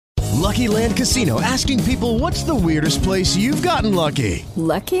Lucky Land Casino, asking people, what's the weirdest place you've gotten lucky?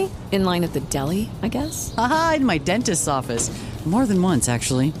 Lucky? In line at the deli, I guess? Aha, in my dentist's office. More than once,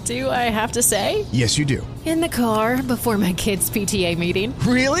 actually. Do I have to say? Yes, you do. In the car before my kids' PTA meeting.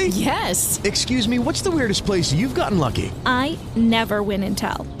 Really? Yes. Excuse me, what's the weirdest place you've gotten lucky? I never win and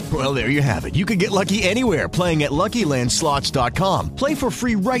tell. Well, there you have it. You can get lucky anywhere, playing at LuckyLandSlots.com. Play for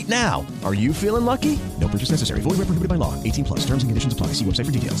free right now. Are you feeling lucky? No purchase necessary. Void where prohibited by law. 18 plus. Terms and conditions apply. See website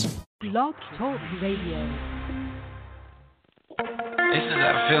for details. Blog Talk Radio. This is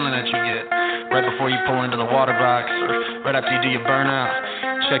that feeling that you get right before you pull into the water box or right after you do your burnout.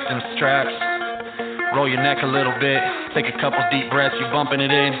 Check them straps, roll your neck a little bit, take a couple deep breaths, you bumping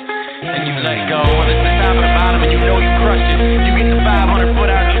it in, and you let go. When it's the top of the bottom and you know you crushed it, you get the 500 foot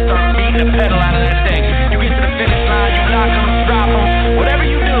out and you start beating the pedal out of that thing. You get to the finish line, you knock them, drop them, whatever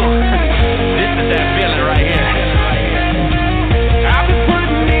you do. This is that feeling right here. I've been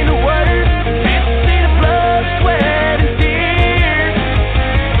putting in the work, can't see the blood, sweat, and tears.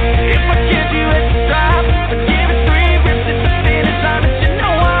 If I catch you at the drop, I give it 3 rips at the finish line, but you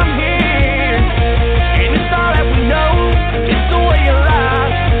know I'm here. And it's all that we know, it's the way of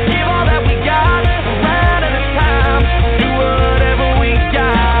life. Give all that we got, around at a time. Do whatever we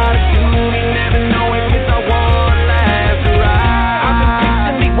gotta do, we never know if it's our one last ride. I've been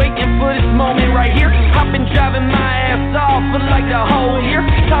patiently waiting for this moment right here. I've been driving my ass off for like the whole year.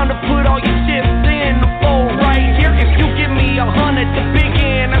 Time to put all your chips in the fold right here. If you give me 100 to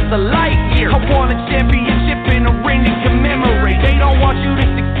begin, that's a light year. I want a championship in a ring to commemorate. They don't want you to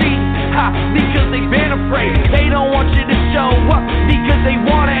succeed, because they've been afraid. They don't want you to show up because they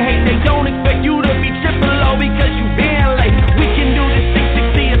wanna hate. They don't expect you to be triple O because you've been late. We can do this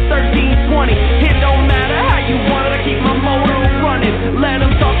 660 or 1320. It don't matter how you want it. I keep my motor running. Let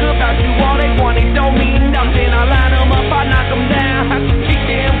them talk about you all they want. It don't mean nothing. I line them up, I knock them down. I can keep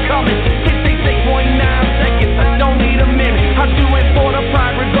them coming. It takes 8.9 seconds. I don't need a minute. I do it for the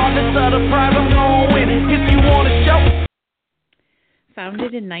pride. Regardless of the prize, I'm gonna win it. If you want to show.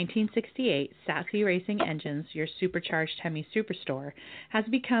 Founded in 1968, Sassy Racing Engines, your supercharged Hemi superstore, has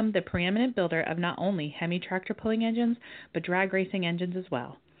become the preeminent builder of not only Hemi tractor pulling engines, but drag racing engines as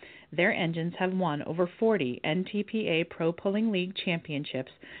well. Their engines have won over 40 NTPA Pro Pulling League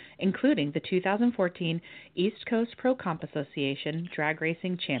championships, including the 2014 East Coast Pro Comp Association Drag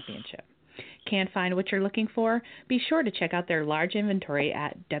Racing Championship. Can't find what you're looking for? Be sure to check out their large inventory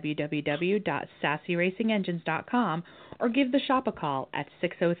at www.sassyracingengines.com or give the shop a call at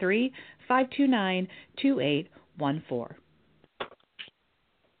 603-529-2814.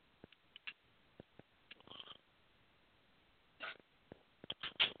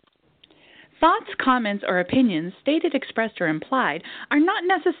 Thoughts, comments, or opinions stated, expressed, or implied are not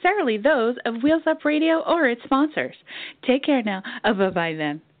necessarily those of Wheels Up Radio or its sponsors. Take care now. Bye-bye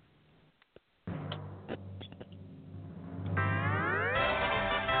then.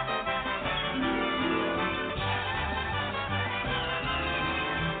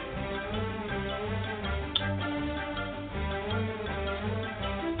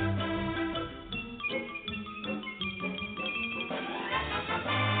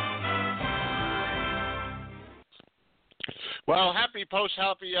 Well, happy let's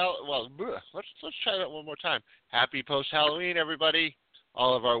try that one more time. Happy post-Halloween, everybody.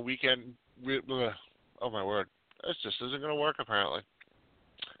 All of our weekend. Oh my word, this just isn't going to work apparently.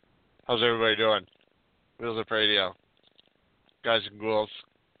 How's everybody doing? Wheels Up Radio, guys and ghouls.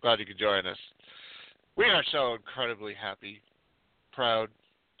 Glad you could join us. We are so incredibly happy, proud,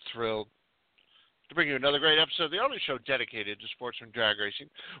 thrilled to bring you another great episode of the only show dedicated to sportsman drag racing.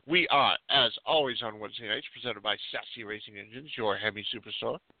 We are, as always, on Wednesday nights, presented by Sassy Racing Engines, your Hemi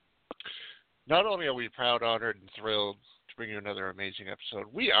superstore. Not only are we proud, honored, and thrilled to bring you another amazing episode,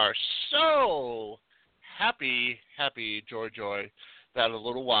 we are so happy, joy, that in a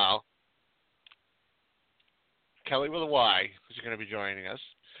little while, Kelly with a Y is going to be joining us.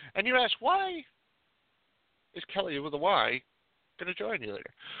 And you ask, why is Kelly with a Y going to join you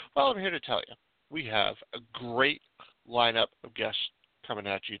later? Well, I'm here to tell you. We have a great lineup of guests coming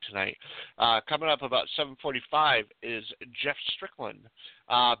at you tonight. Coming up about 7:45 is Jeff Strickland.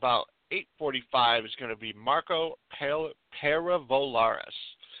 About 8:45 is going to be Marco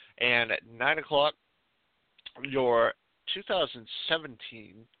Paravolaris. And at 9 o'clock, your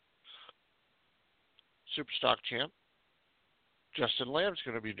 2017 Superstock champ, Justin Lamb's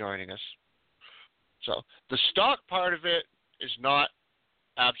going to be joining us. So the stock part of it is not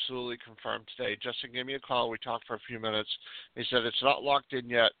absolutely confirmed today. Justin gave me a call. We talked for a few minutes. He said it's not locked in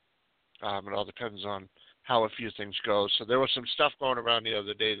yet. It all depends on how a few things go. So there was some stuff going around the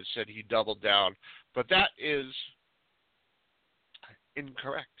other day that said he doubled down. But that is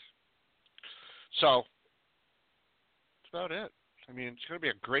incorrect. So that's about it. I mean, it's going to be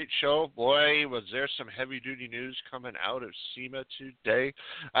a great show. Boy, was there some heavy-duty news coming out of SEMA today.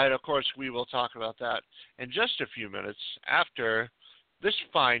 And, of course, we will talk about that in just a few minutes after this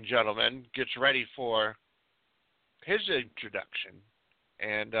fine gentleman gets ready for his introduction.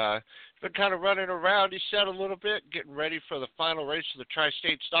 And he's been kind of running around, he said, a little bit, getting ready for the final race of the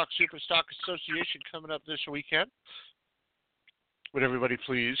Tri-State Stock Super Stock Association coming up this weekend. Would everybody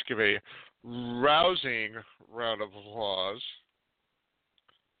please give a rousing round of applause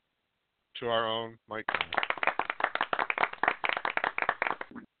to our own Mike.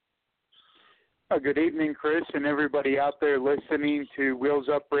 Good evening, Chris, and everybody out there listening to Wheels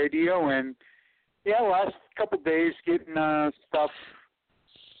Up Radio. And last couple of days getting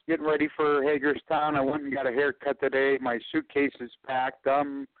ready for Hagerstown. I went and got a haircut today. My suitcase is packed.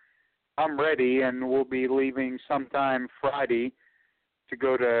 I'm ready, and we'll be leaving sometime Friday to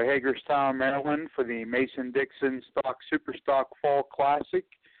go to Hagerstown, Maryland for the Mason-Dixon Super Stock Fall Classic.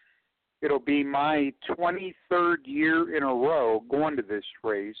 It'll be my 23rd year in a row going to this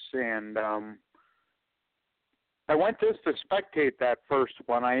race, and I went just to spectate that first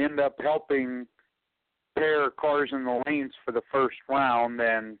one. I ended up helping pair cars in the lanes for the first round,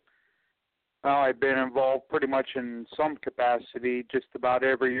 and I've been involved pretty much in some capacity just about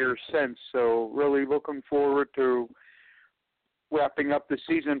every year since, so really looking forward to wrapping up the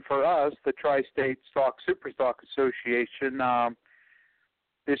season for us, the Tri-State Stock Super Stock Association,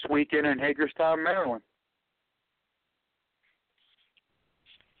 this weekend in Hagerstown, Maryland.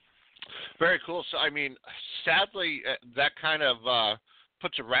 Very cool. So, I mean, sadly, that kind of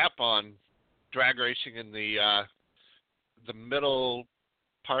puts a wrap on drag racing in the middle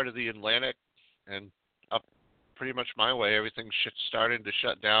part of the Atlantic and up pretty much my way. Everything's starting to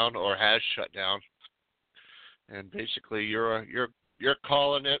shut down or has shut down, and basically you're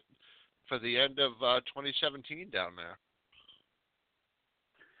calling it for the end of 2017 down there.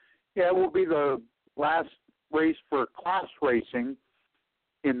 Yeah, it will be the last race for class racing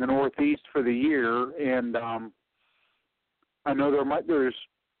in the Northeast for the year, and I know there's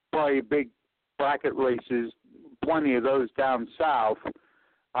probably big bracket races, plenty of those down south.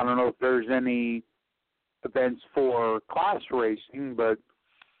 I don't know if there's any events for class racing, but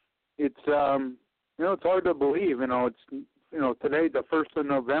it's it's hard to believe. It's today the 1st of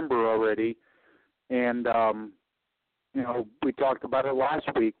November already, and we talked about it last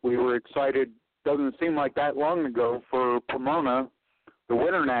week. We were excited. Doesn't seem like that long ago for Pomona, the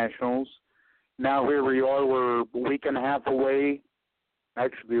Winter Nationals. Now here we are. We're a week and a half away,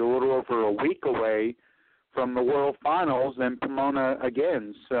 actually a little over a week away from the World Finals and Pomona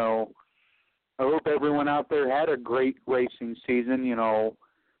again. So I hope everyone out there had a great racing season. I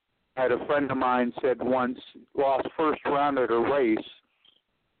had a friend of mine said once, lost first round at a race.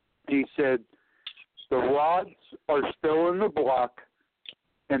 He said, the rods are still in the block,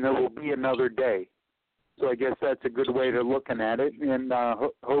 and there will be another day. So I guess that's a good way to looking at it, and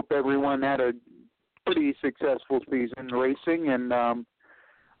hope everyone had a pretty successful season racing. And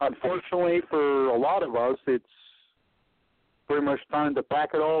unfortunately for a lot of us, it's pretty much time to pack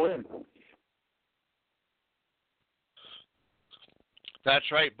it all in. That's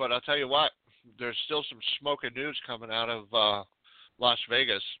right, but I'll tell you what, there's still some smoking news coming out of Las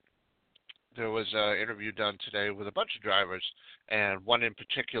Vegas. There was an interview done today with a bunch of drivers, and one in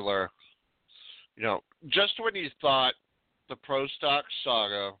particular, just when you thought the Pro Stock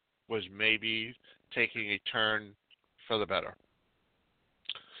saga was maybe taking a turn for the better,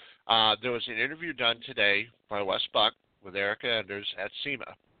 there was an interview done today by Wes Buck with Erica Enders at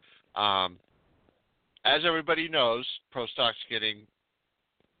SEMA. As everybody knows, Pro Stock's getting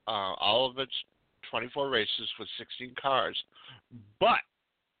all of its 24 races with 16 cars, but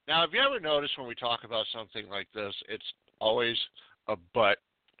now, have you ever noticed when we talk about something like this, it's always a but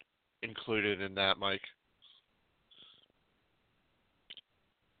included in that, Mike?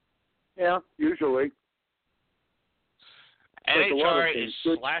 Yeah, usually. NHRA is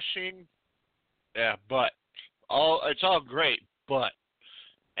slashing, but it's all great, but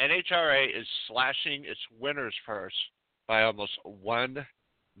NHRA is slashing its winner's purse by almost $1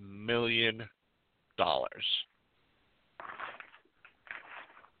 million.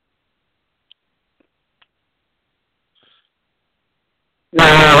 Now,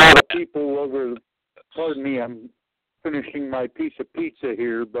 a lot of people pardon me, I'm finishing my piece of pizza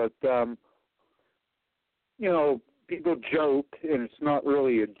here, but, people joke, and it's not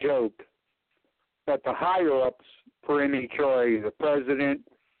really a joke, that the higher-ups for NHRA, the president,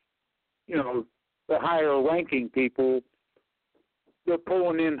 the higher-ranking people, they're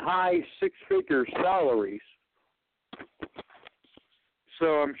pulling in high six-figure salaries.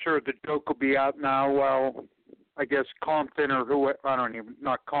 so I'm sure the joke will be out now. Well, I guess Compton or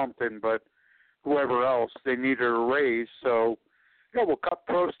not Compton, but whoever else, they needed a raise. So, we'll cut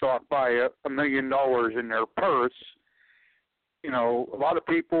Pro Stock by $1 million in their purse. A lot of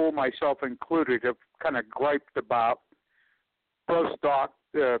people, myself included, have kind of griped about Pro Stock,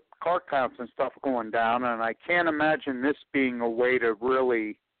 car counts and stuff going down, and I can't imagine this being a way to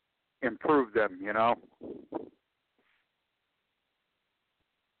really improve them,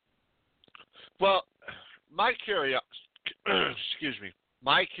 Well, my curiosity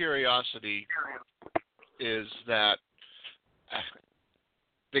is that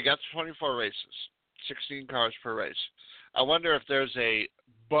they got 24 races, 16 cars per race. I wonder if there's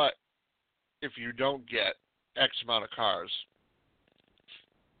but if you don't get X amount of cars,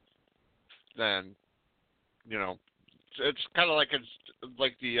 then, it's kind of like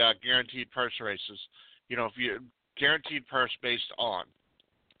the guaranteed purse races. If you guaranteed purse based on,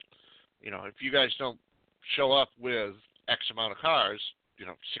 if you guys don't show up with X amount of cars,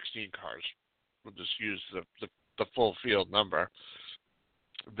 16 cars, we'll just use the full field number,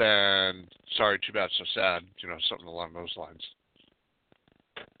 then sorry, too bad, so sad, something along those lines.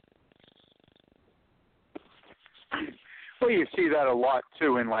 Well, you see that a lot,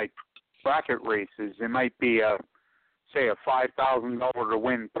 too, in, bracket races. It might be, say, a $5,000 to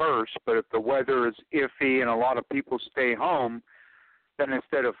win purse, but if the weather is iffy and a lot of people stay home, then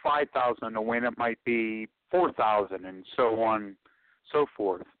instead of $5,000 to win, it might be $4,000 and so on, so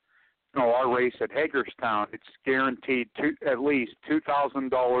forth. Our race at Hagerstown, it's guaranteed at least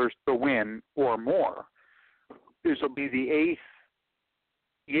 $2,000 to win or more. This will be the 8th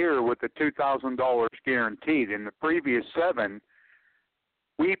year with the $2,000 guaranteed. In the previous 7,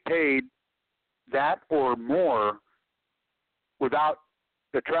 we paid that or more without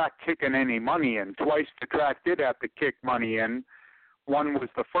the track kicking any money in. Twice the track did have to kick money in. One was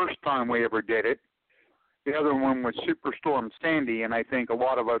the first time we ever did it. The other one was Superstorm Sandy, and I think a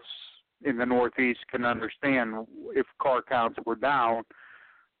lot of us in the Northeast can understand if car counts were down.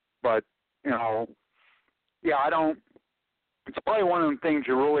 But, it's probably one of the things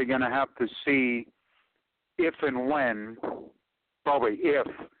you're really going to have to see if and when, probably if,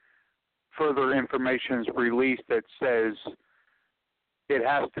 further information is released that says it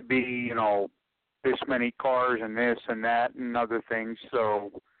has to be, this many cars and this and that and other things.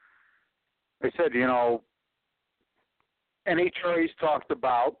 So I said, NHRA's talked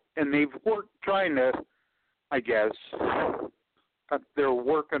about, and they've worked trying to, I guess, they're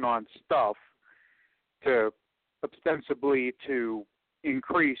working on stuff to ostensibly to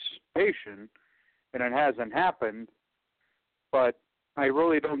increase patient, and it hasn't happened. But I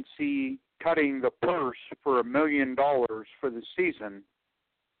really don't see cutting the purse for $1 million for the season.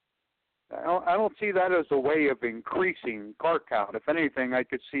 I don't see that as a way of increasing car count. If anything, I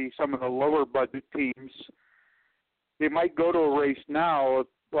could see some of the lower budget teams, they might go to a race now,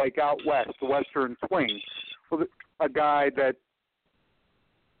 like out west, the Western Swing, with a guy that,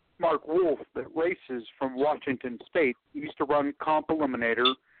 Mark Wolf, that races from Washington State, used to run Comp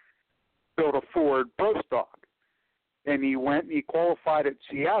Eliminator, built a Ford Pro Stock. And he went and he qualified at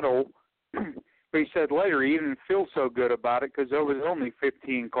Seattle, but he said later he didn't feel so good about it because there was only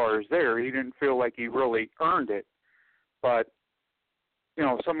 15 cars there. He didn't feel like he really earned it. But,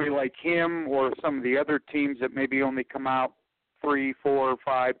 somebody like him or some of the other teams that maybe only come out 3, 4,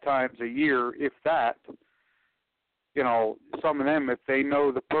 5 times a year, if that, some of them, if they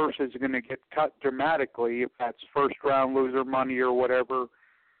know the purse is going to get cut dramatically, if that's first round loser money or whatever,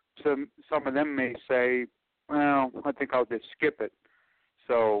 some of them may say, well, I think I'll just skip it.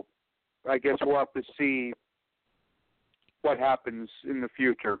 So I guess we'll have to see what happens in the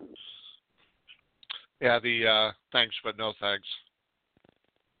future. Yeah, the thanks but no thanks.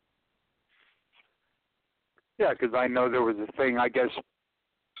 Yeah, because I know there was a thing, I guess,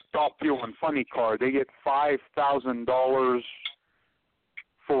 Top Fuel and Funny Car, they get $5,000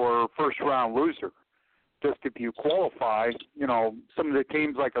 for first round loser. Just if you qualify, some of the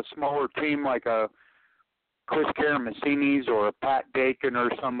teams, like a smaller team like a Chris Karamessinis or a Pat Dakin or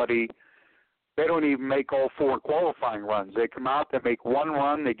somebody, they don't even make all 4 qualifying runs. They come out, they make 1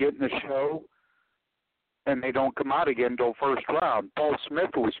 run, they get in the show, and they don't come out again until first round. Paul Smith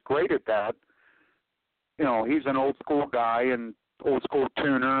was great at that. He's an old school guy and old school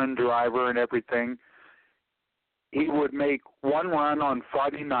tuner and driver and everything. He would make 1 run on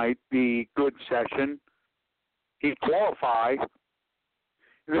Friday night, the good session. He'd qualify.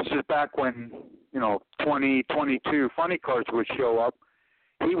 This is back when, 2022 funny cars would show up.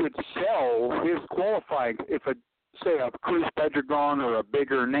 He would sell his qualifying, if say a Cruz Pedregon or a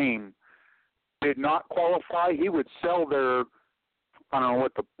bigger name did not qualify, he would sell their I don't know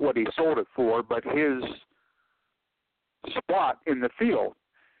what he sold it for, but his spot in the field.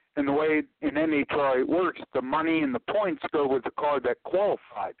 And the way in NHRA it works, the money and the points go with the car that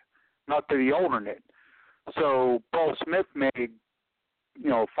qualified, not to the alternate. So Paul Smith made,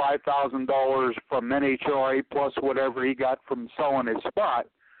 $5,000 from NHRA plus whatever he got from selling his spot.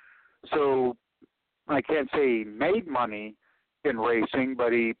 So I can't say he made money in racing,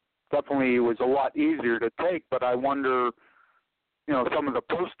 but he definitely was a lot easier to take. But I wonder, some of the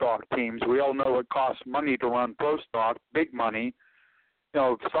pro stock teams, we all know it costs money to run pro stock, big money.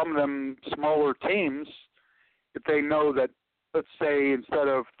 Some of them smaller teams, if they know that, let's say, instead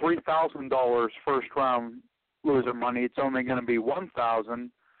of $3,000 first round loser money, it's only going to be $1,000.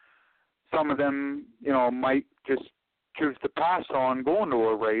 Some of them, might just choose to pass on going to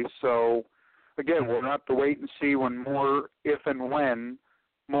a race. So, again, we'll have to wait and see when if and when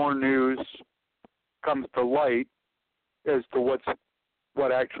more news comes to light as to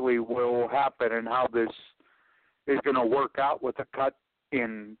what actually will happen and how this is going to work out with a cut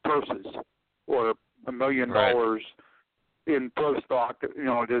in purses or $1 million in pro stock.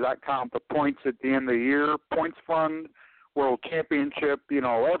 Does that count the points at the end of the year, points fund, world championship,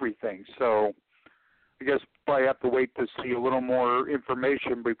 everything. So I guess probably have to wait to see a little more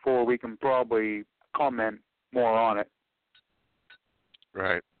information before we can probably comment more on it.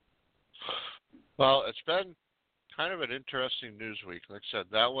 Right. Well, it's been kind of an interesting news week. Like I said,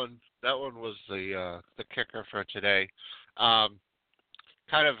 that one was the kicker for today.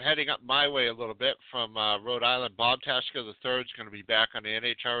 Kind of heading up my way a little bit from Rhode Island, Bob Tasca III is going to be back on the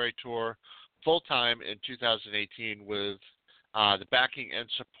NHRA Tour full-time in 2018 with the backing and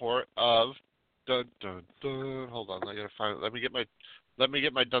support of dun dun dun. Hold on, I gotta find it. Let me get my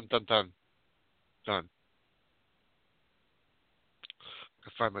dun dun dun dun. I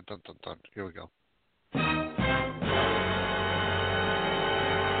can find my dun dun dun. Here we go.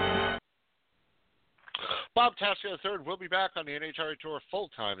 Bob Tasca III will be back on the NHRA Tour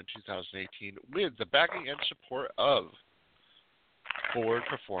full-time in 2018 with the backing and support of Ford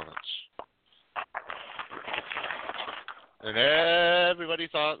Performance. And everybody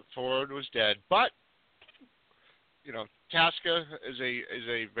thought Ford was dead, but Tasca is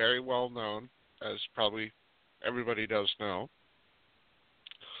a very well known, as probably everybody does know,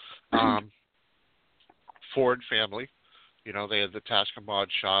 Ford family. They have the Tasca Mod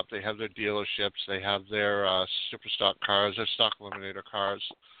Shop. They have their dealerships. They have their super stock cars, their stock eliminator cars.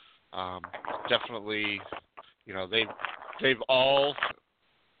 Definitely, they've all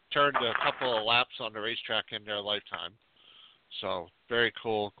turned a couple of laps on the racetrack in their lifetime. So very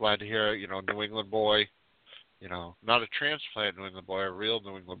cool. Glad to hear, New England boy, not a transplant New England boy, a real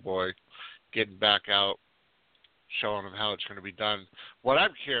New England boy, getting back out, showing them how it's going to be done. What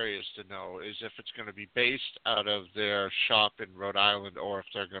I'm curious to know is if it's going to be based out of their shop in Rhode Island or if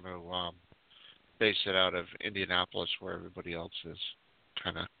they're going to base it out of Indianapolis where everybody else is.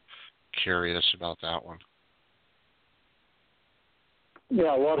 Kind of curious about that one.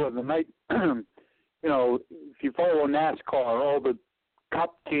 Yeah, a lot of the night, if you follow NASCAR, all the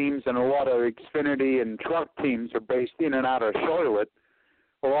Cup teams and a lot of Xfinity and truck teams are based in and out of Charlotte.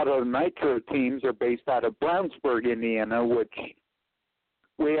 A lot of the Nitro teams are based out of Brownsburg, Indiana, which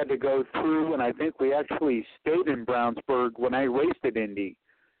we had to go through, and I think we actually stayed in Brownsburg when I raced at Indy,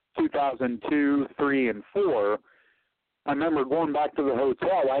 2002, 3, and 4. I remember going back to the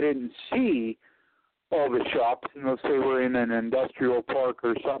hotel. I didn't see all the shops, unless they were in an industrial park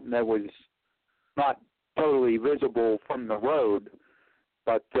or something that was not totally visible from the road.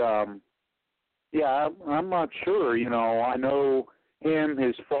 But, yeah, I'm not sure. I know him,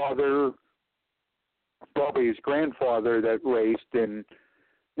 his father, probably his grandfather that raced, and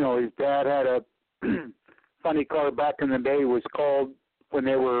his dad had a funny car back in the day. Was called, when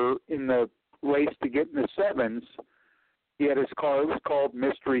they were in the race to get in the sevens, he had his car. It was called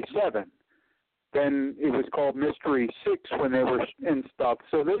Mystery 7. Then it was called Mystery 6 when they were in stuff.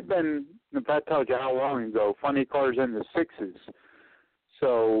 So they've been, if that tells you how long ago, funny cars in the 6s.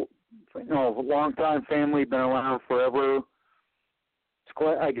 So a long time family, been around forever.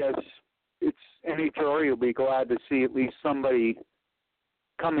 I guess it's NHRA will be glad to see at least somebody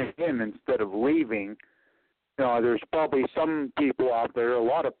coming in instead of leaving. There's probably some people out there, a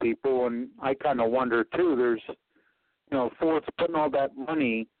lot of people, and I kind of wonder too. There's, Ford's putting all that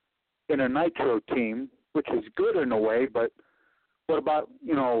money in a Nitro team, which is good in a way, but what about,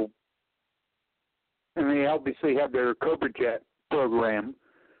 and they obviously have their Cobra Jet program,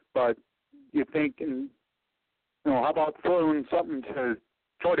 but you think, how about throwing something to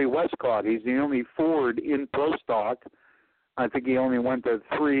Jordy Westcott? He's the only Ford in pro stock. I think he only went to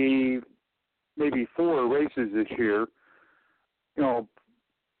 3, maybe 4 races this year. you know,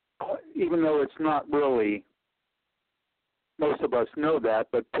 even though it's not really, most of us know that,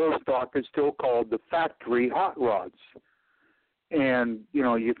 but Pro Stock is still called the factory hot rods. And, you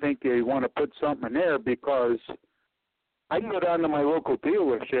know, you think they want to put something in there because I can go down to my local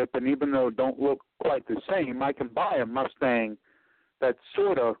dealership, and even though it don't look quite the same, I can buy a Mustang that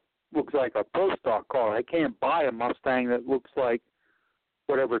sort of looks like a Pro Stock car. I can't buy a Mustang that looks like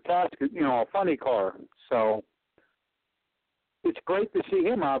whatever task, you know, a funny car. So it's great to see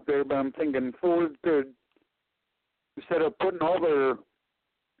him out there, but I'm thinking Ford could, instead of putting all their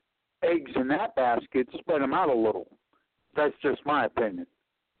eggs in that basket, spread them out a little. That's just my opinion.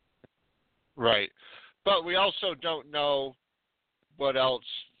 Right. But we also don't know what else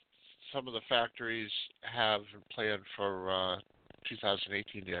some of the factories have planned for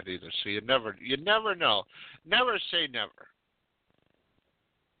 2018 yet either. So you never know. Never say never.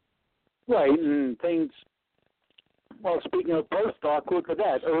 Right, and things, well, speaking of Pro Stock, look at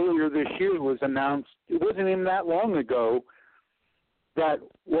that. Earlier this year was announced, it wasn't even that long ago, that,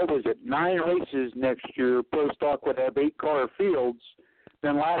 9 races next year, Pro Stock would have 8-car fields.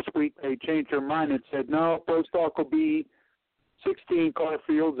 Then last week they changed their mind and said, no, Pro Stock will be 16-car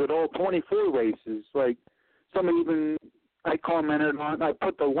fields at all 24 races. Like, somebody even, I commented on, I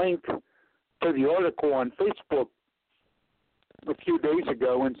put the link to the article on Facebook a few days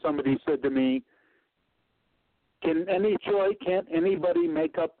ago, and somebody said to me, can't anybody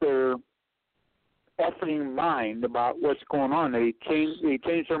make up their effing mind about what's going on? They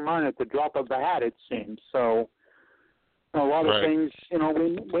change their mind at the drop of the hat, it seems. So a lot of things, you know,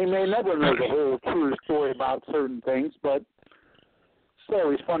 we may never know the whole true story about certain things, but it's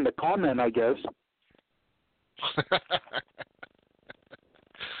always fun to comment, I guess.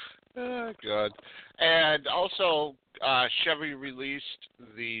 Oh, God. And also, Chevy released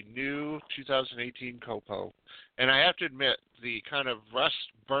the new 2018 Copo. And I have to admit, the kind of rust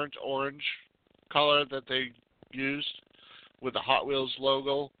burnt orange color that they used with the Hot Wheels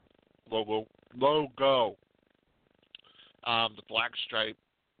logo, the black stripe,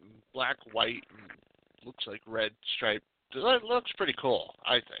 black, white, and looks like red stripe. It looks pretty cool,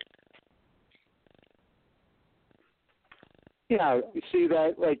 I think. Yeah, you see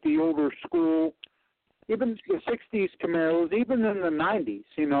that, like the older school, even the 60s Camaros, even in the 90s,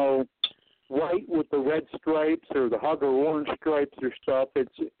 you know, white with the red stripes or the hugger orange stripes or stuff.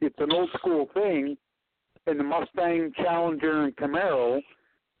 It's an old school thing. And the Mustang, Challenger, and Camaro,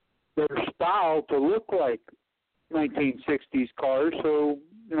 their style to look like 1960s cars. So,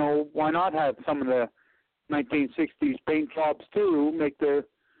 you know, why not have some of the 1960s paint jobs too? Make the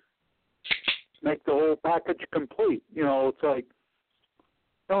whole package complete. You know, it's like,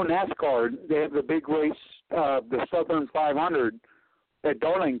 NASCAR, they have the big race, the Southern 500 at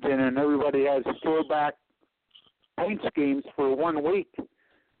Darlington, and everybody has throwback paint schemes for 1 week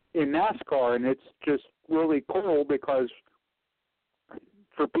in NASCAR, and it's just really cool because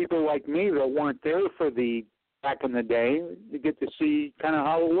for people like me that weren't there for the back in the day, you get to see kind of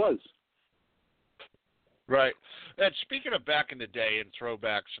how it was. Right. And speaking of back in the day and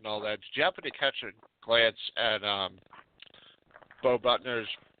throwbacks and all that, did you happen to catch a glance at Bo Butner's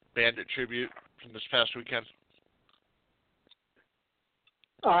Bandit tribute from this past weekend?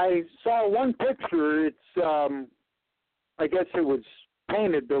 I saw one picture. It's, I guess it was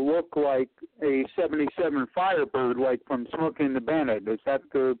painted to look like a 77 Firebird, like from Smokey and the Bandit. Is that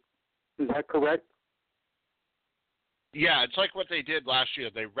correct? Yeah, it's like what they did last year.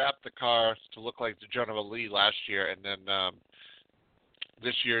 They wrapped the car to look like the General Lee last year, and then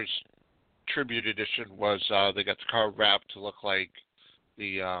this year's tribute edition was they got the car wrapped to look like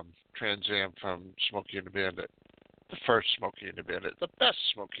the Trans Am from Smokey and the Bandit. The first Smokey and the Bandit. The best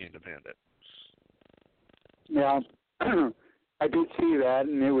Smokey and the Bandit. Yeah, I did see that,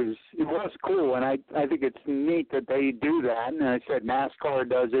 and it was cool, and I think it's neat that they do that. And I said NASCAR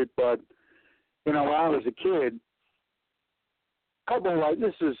does it, but, you know, when I was a kid,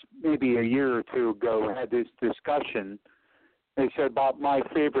 this is maybe a year or two ago, I had this discussion. They said about my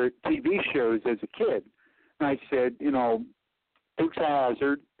favorite TV shows as a kid. And I said, you know, Dukes of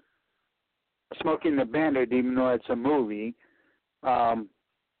Hazzard, Smokey and the Bandit, even though it's a movie,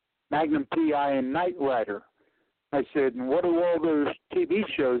 Magnum P.I. and Knight Rider. I said, and what do all those TV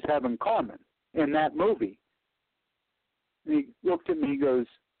shows have in common in that movie? And he looked at me, he goes,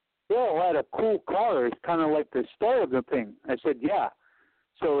 they all had a cool car. It's kind of like the star of the thing. I said, yeah.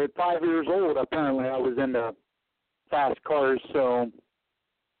 So at 5 years old, apparently I was into fast cars, so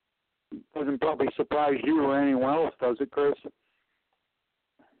doesn't probably surprise you or anyone else, does it, Chris?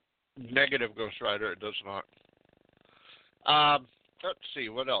 Negative, Ghost Rider. It does not. Let's see,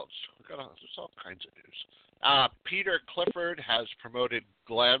 what else? There's all kinds of news. Peter Clifford has promoted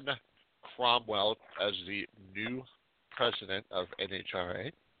Glenn Cromwell as the new president of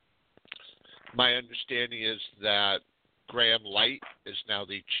NHRA. My understanding is that Graham Light is now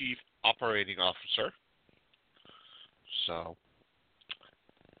the chief operating officer. So,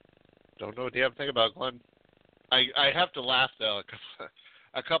 don't know a damn thing about Glenn. I have to laugh, though.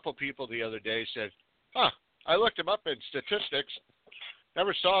 A couple people the other day said, I looked him up in statistics.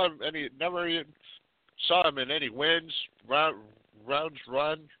 Never saw him in any wins, rounds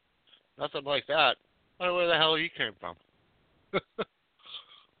run, nothing like that. I don't know where the hell he came from.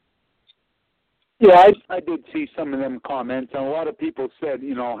 Yeah, I did see some of them comments, and a lot of people said,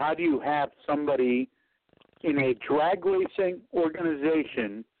 how do you have somebody in a drag racing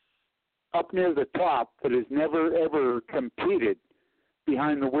organization up near the top that has never, ever competed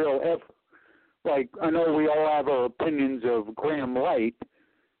behind the wheel ever? Like, I know we all have our opinions of Graham Light,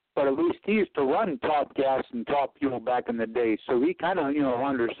 but at least he used to run Top Gas and Top Fuel back in the day, so he kind of,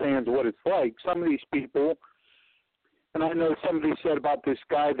 understands what it's like. Some of these people, and I know somebody said about this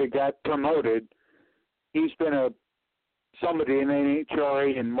guy that got promoted, he's been somebody in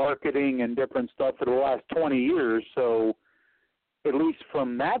NHRA in marketing and different stuff for the last 20 years, so at least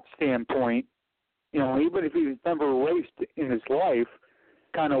from that standpoint, even if he's never raced in his life,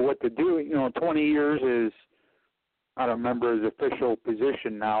 kind of what to do. 20 years is, I don't remember his official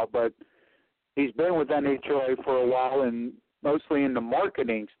position now, but he's been with NHRA for a while and mostly into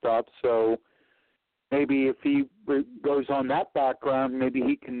marketing stuff. So maybe if he goes on that background, maybe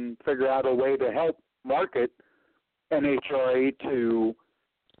he can figure out a way to help market NHRA to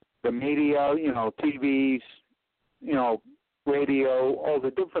the media, TVs, radio, all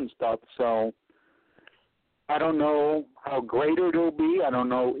the different stuff. So I don't know how great it'll be. I don't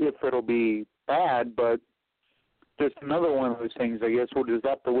know if it'll be bad, but just another one of those things, I guess. We'll just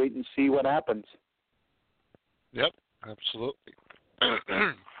have to wait and see what happens. Yep, absolutely.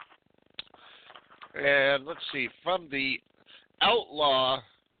 And let's see, from the outlaw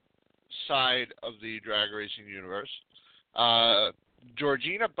side of the drag racing universe,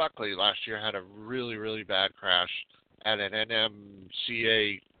 Georgina Buckley last year had a really, really bad crash at an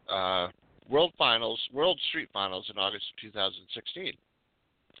NMCA World Street Finals in August of 2016.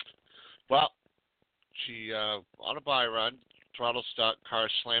 Well, she, on a by run, throttle stuck, car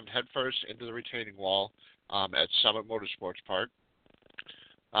slammed headfirst into the retaining wall at Summit Motorsports Park.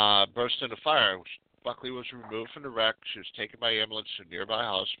 Burst into fire. Buckley was removed from the wreck. She was taken by ambulance to a nearby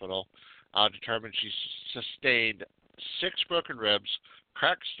hospital. Determined she sustained 6 broken ribs,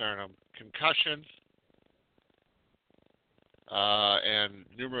 cracked sternum, concussion, and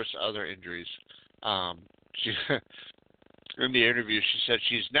numerous other injuries. She, in the interview, she said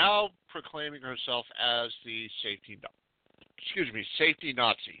she's now proclaiming herself as the safety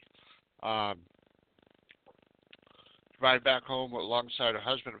Nazi. Arrived back home alongside her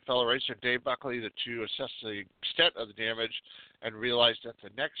husband and fellow racer Dave Buckley, the two assessed the extent of the damage and realized that the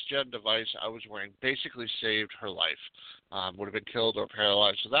next-gen device I was wearing basically saved her life. Would have been killed or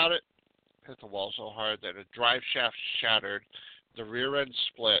paralyzed without it. Hit the wall so hard that a drive shaft shattered, the rear end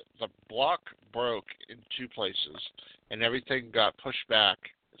split, the block broke in 2 places, and everything got pushed back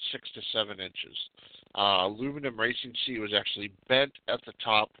 6 to 7 inches. Aluminum racing seat was actually bent at the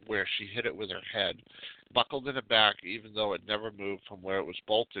top where she hit it with her head, buckled in the back even though it never moved from where it was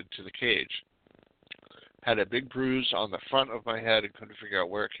bolted to the cage. Had a big bruise on the front of my head and couldn't figure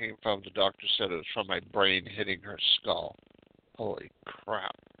out where it came from. The doctor said it was from my brain hitting her skull. Holy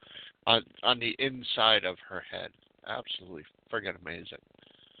crap. On the inside of her head. Absolutely friggin' amazing.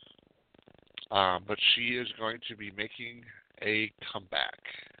 But she is going to be making a comeback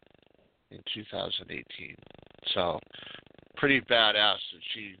in 2018. So, pretty badass that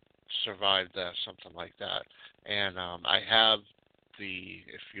she survived something like that. And I have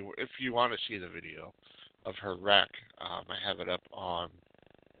if you want to see the video of her wreck, I have it up on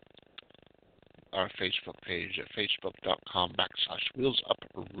our Facebook page at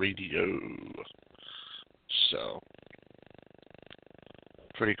facebook.com/WheelsUpRadio. So,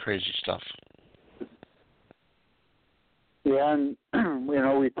 pretty crazy stuff. Yeah, and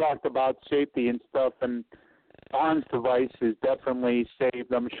we talked about safety and stuff, and Don's device has definitely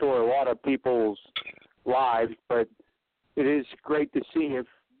saved, I'm sure, a lot of people's lives, but it is great to see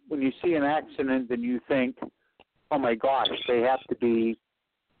when you see an accident and you think, oh my gosh, they have to be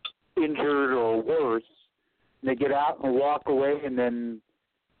injured or worse, and they get out and walk away and then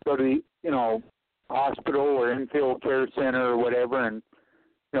go to the, hospital or infield care center or whatever, and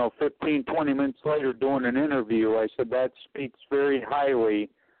 15, 20 minutes later doing an interview. I said that speaks very highly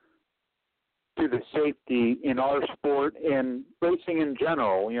to the safety in our sport and racing in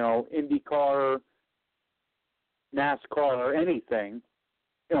general. IndyCar, NASCAR or anything,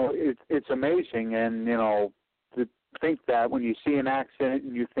 it's amazing. And, to think that when you see an accident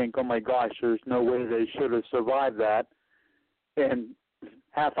and you think, oh, my gosh, there's no way they should have survived that. And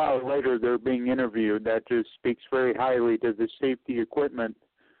half hour later, they're being interviewed. That just speaks very highly to the safety equipment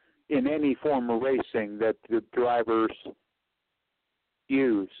in any form of racing that the drivers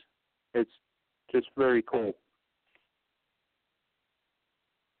use. It's just very cool.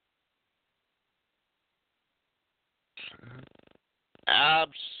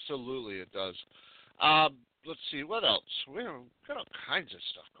 Absolutely, it does. Let's see, what else? We've got all kinds of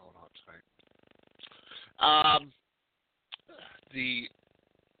stuff going on tonight. The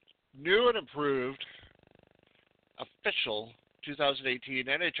new and improved official 2018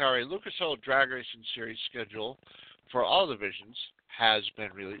 NHRA Lucas Oil Drag Racing Series schedule for all divisions has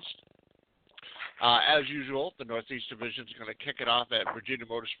been released. As usual, the Northeast Division is going to kick it off at Virginia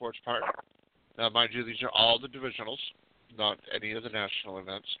Motorsports Park. Now, mind you, these are all the divisionals, not any of the national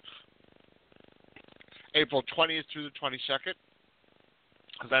events. April 20th through the 22nd.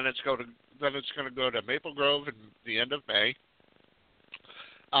 Then it's going to go to Maple Grove in the end of May.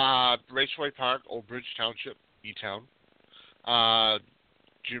 Raceway Park, Old Bridge Township, E-Town.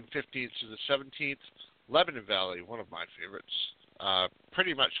 June 15th to the 17th. Lebanon Valley, one of my favorites.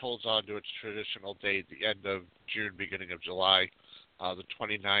 Pretty much holds on to its traditional date, the end of June, beginning of July, the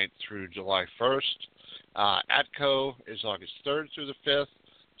 29th through July 1st. Atco is August 3rd through the 5th.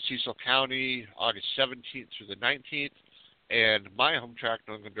 Cecil County, August 17th through the 19th. And my home track,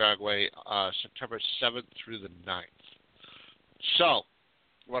 New England Dragway, September 7th through the 9th. So,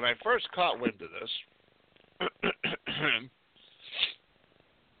 when I first caught wind of this,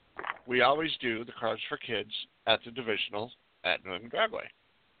 we always do the Cars for Kids at the divisional at New England Dragway.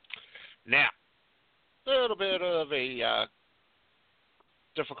 Now, a little bit of a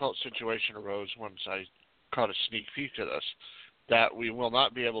difficult situation arose once I caught a sneak peek of this, that we will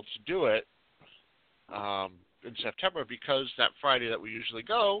not be able to do it in September because that Friday that we usually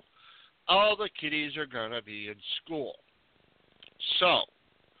go, all the kiddies are going to be in school. So,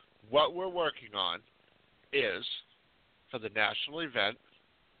 what we're working on is, for the national event,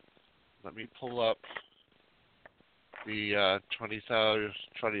 let me pull up the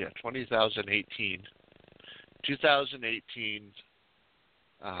 2018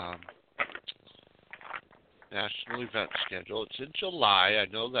 national event schedule. It's in July, I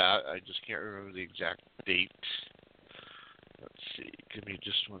know that. I just can't remember the exact date. Let's see. Give me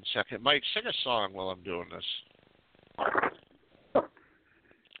just 1 second. Mike, sing a song while I'm doing this.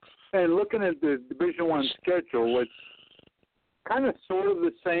 And looking at the Division I schedule, it's kind of sort of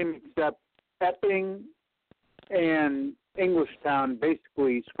the same, except Epping and Englishtown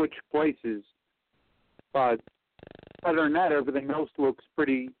basically switch places. But other than that, everything else looks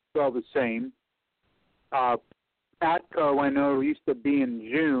pretty well the same. Atco, I know, used to be in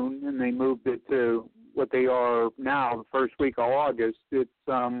June, and they moved it to what they are now, the first week of August. It's,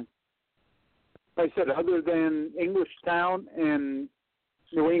 like I said, other than Englishtown and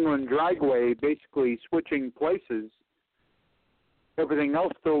New England Dragway basically switching places, everything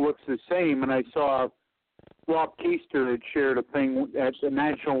else still looks the same. And I saw Rob Keister had shared a thing that the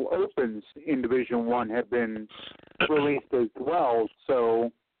National Opens in Division I have been released as well.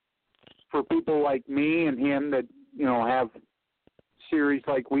 So for people like me and him that, have series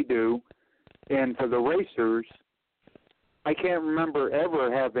like we do, and for the racers, I can't remember ever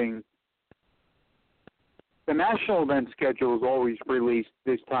having the national event schedule is always released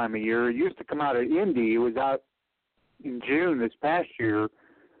this time of year. It used to come out of Indy. It was out in June this past year,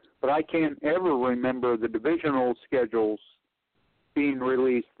 but I can't ever remember the divisional schedules being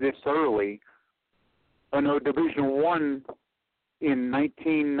released this early. I know Division I in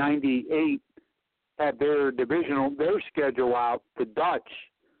 1998 had their schedule out, the Dutch,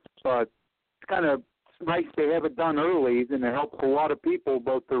 but it's kind of nice they have it done early, and it helps a lot of people,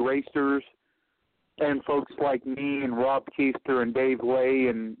 both the racers and folks like me and Rob Keister and Dave Lay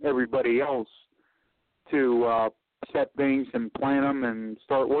and everybody else to set things and plan them and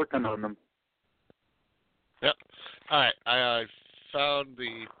start working on them. Yep. All right. I found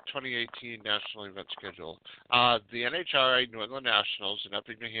the 2018 national event schedule. The NHRA New England Nationals in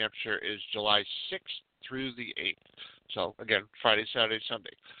Epping, New Hampshire is July 6th through the 8th. So, again, Friday, Saturday,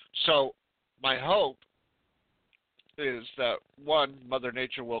 Sunday. So, my hope is that, one, Mother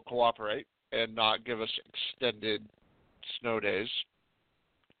Nature will cooperate and not give us extended snow days,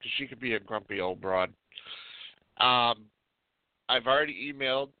 because she could be a grumpy old broad. I've already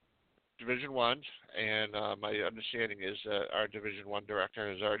emailed Division I, and my understanding is that our Division I director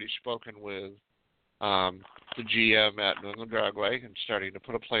has already spoken with the GM at New England Dragway and starting to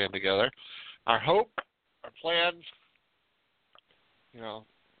put a plan together. Our hope our plans, you know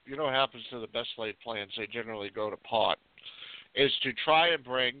what happens to the best laid plans? They generally go to pot. Is to try and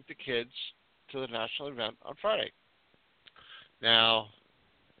bring the kids to the national event on Friday. Now,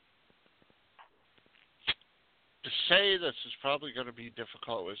 to say this is probably going to be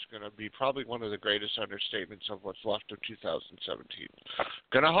difficult is going to be probably one of the greatest understatements of what's left of 2017.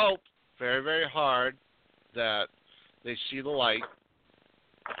 Going to hope very, very hard that they see the light.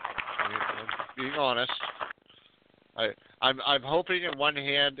 I'm being honest. I'm hoping in one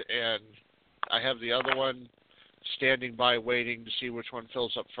hand, and I have the other one standing by waiting to see which one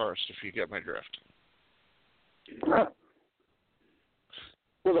fills up first, if you get my drift.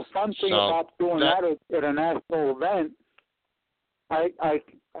 Well, the fun thing about doing that at a national event, I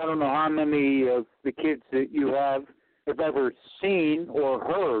don't know how many of the kids that you have ever seen or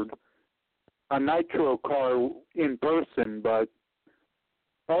heard a nitro car in person, but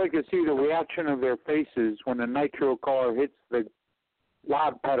all I can see the reaction of their faces when a nitro car hits the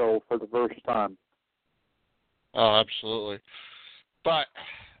loud pedal for the first time. Oh, absolutely. But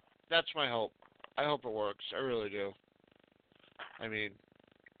that's my hope. I hope it works. I really do. I mean,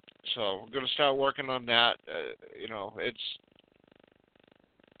 so I'm going to start working on that. It's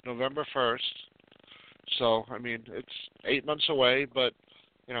November 1st. So, I mean, it's 8 months away. But,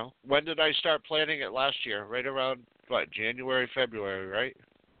 when did I start planning it last year? Right around, January, February, right?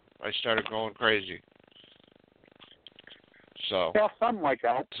 I started going crazy. So. Yeah, something like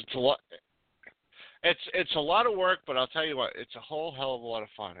that. It's a lot. It's a lot of work, but I'll tell you what, it's a whole hell of a lot of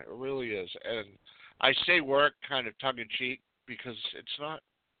fun. It really is. And I say work kind of tongue-in-cheek because it's not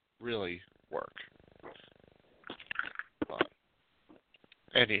really work. But,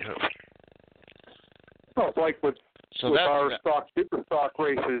 anywho. Well, it's like with our super stock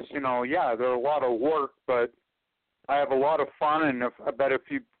races, they're a lot of work, but I have a lot of fun, and I bet if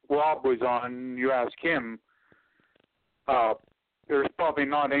Rob was on, you ask him, there's probably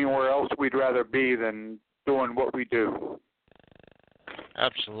not anywhere else we'd rather be than doing what we do.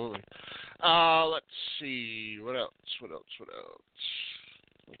 Absolutely. Let's see. What else?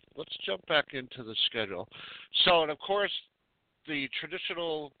 Let's jump back into the schedule. So, and of course, the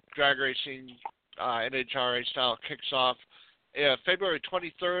traditional drag racing NHRA style kicks off February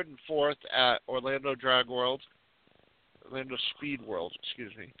 23rd and 4th at Orlando Speed World,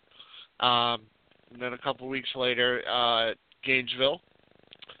 excuse me. And then a couple weeks later, Gainesville,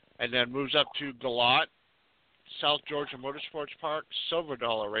 and then moves up to Galat, South Georgia Motorsports Park, Silver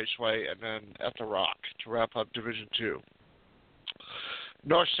Dollar Raceway, and then at the Rock to wrap up Division 2.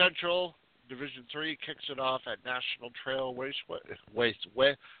 North Central, Division 3 kicks it off at National Trail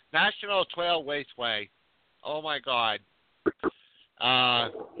Raceway. National Trail Raceway. Oh my God.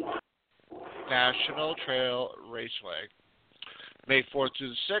 National Trail Raceway. May 4th through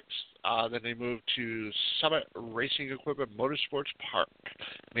the 6th. Then they move to Summit Racing Equipment Motorsports Park,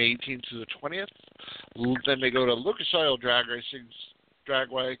 May 18th through the 20th. Then they go to Lucas Oil Drag Racing's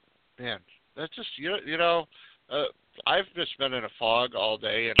Dragway. Man, that's just, I've just been in a fog all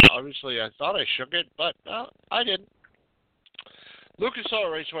day, and obviously I thought I shook it, but no, I didn't. Lucas Oil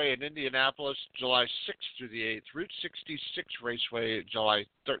Raceway in Indianapolis, July 6th through the 8th. Route 66 Raceway, July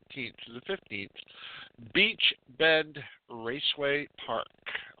 13th through the 15th. Beach Bend Raceway Park,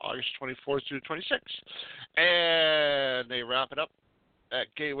 August 24th through the 26th. And they wrap it up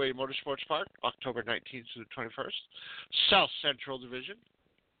at Gateway Motorsports Park, October 19th through the 21st. South Central Division,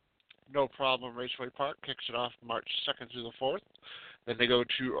 No Problem Raceway Park, kicks it off March 2nd through the 4th. Then they go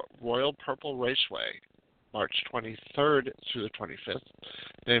to Royal Purple Raceway, March 23rd through the 25th.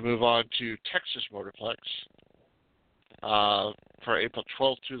 They move on to Texas Motorplex for April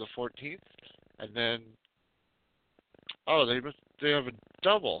 12th through the 14th. And then, they have a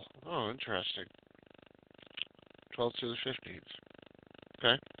double. Oh, interesting. 12th through the 15th.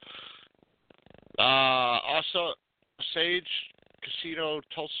 Okay. Also, Sage Casino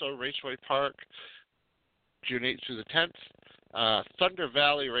Tulsa Raceway Park, June 8th through the 10th. Thunder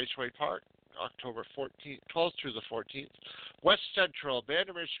Valley Raceway Park, October 12th through the 14th. West Central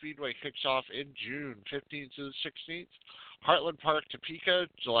Vandermeer Speedway kicks off in June 15th through the 16th. Heartland Park, Topeka,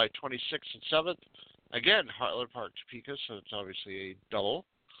 July 26th and 7th. Again, Heartland Park, Topeka, so it's obviously a double.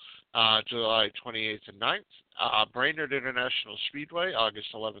 July 28th and 9th. Brainerd International Speedway, August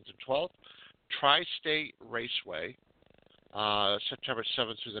 11th and 12th. Tri-State Raceway, September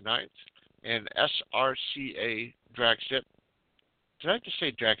 7th through the 9th. And SRCA Drag Strip. Did I just say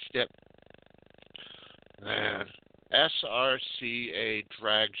Drag Strip? Man. SRCA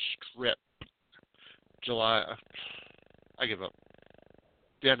Drag Strip. July. I give up.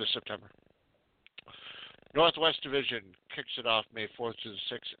 The end of September. Northwest Division kicks it off May 4th to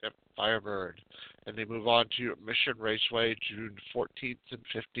the 6th at Firebird. And they move on to Mission Raceway June 14th and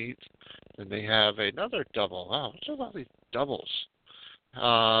 15th. Then they have another double. Wow, what's all these doubles?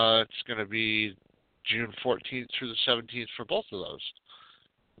 It's going to be June 14th through the 17th for both of those.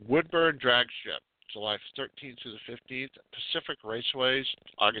 Woodburn Drag Strip, July 13th through the 15th. Pacific Raceways,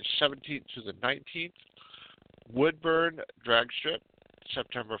 August 17th to the 19th. Woodburn Drag Strip,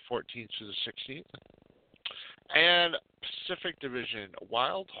 September 14th through the 16th. And Pacific Division,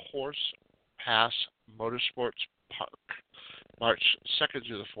 Wild Horse Pass Motorsports Park, March 2nd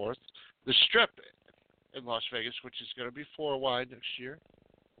through the 4th. The Strip in Las Vegas, which is going to be 4 wide next year.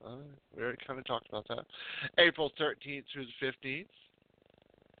 We already kind of talked about that. April 13th through the 15th.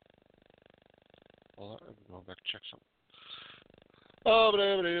 Hold on, I'm going back to check something.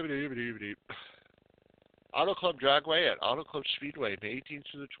 Auto Club Dragway at Auto Club Speedway, May 18th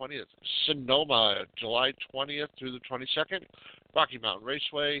through the 20th. Sonoma, July 20th through the 22nd. Rocky Mountain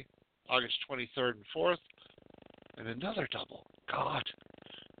Raceway, August 23rd and 4th. And another double. God.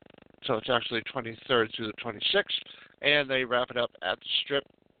 So it's actually 23rd through the 26th. And they wrap it up at the Strip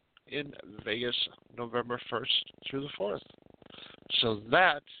in Vegas, November 1st through the 4th. So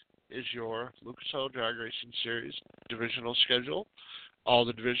that is your Lucas Oil Drag Racing Series divisional schedule. All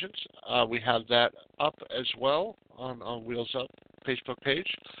the divisions. We have that up as well on Wheelz Up Facebook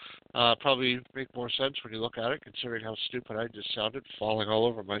page. Probably make more sense when you look at it, considering how stupid I just sounded, falling all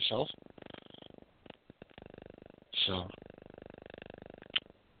over myself. So.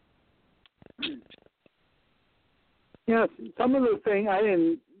 Yeah, some of the things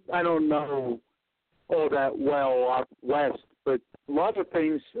I don't know all that well out west, but a lot of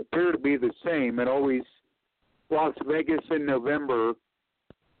things appear to be the same. It always, Las Vegas in November,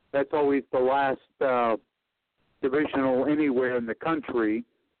 that's always the last divisional anywhere in the country.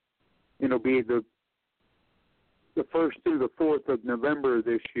 It'll be the 1st through the 4th of November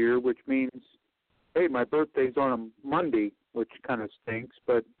this year, which means, hey, my birthday's on a Monday, which kind of stinks,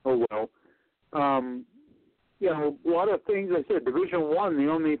 but oh well. A lot of things, I said, Division One,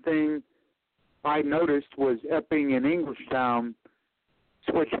 the only thing I noticed was Epping and Englishtown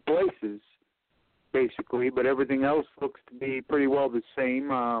switched places, basically, but everything else looks to be pretty well the same.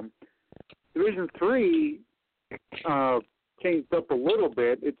 Division 3 changed up a little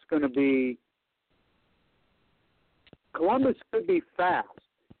bit. It's going to be Columbus could be fast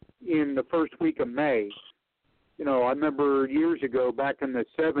in the first week of May. I remember years ago, back in the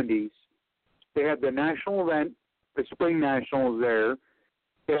 70s, they had the national event, the Spring Nationals there.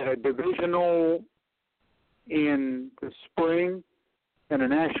 They had a divisional in the spring and a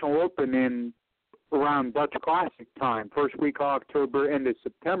national open in around Dutch Classic time, first week of October, end of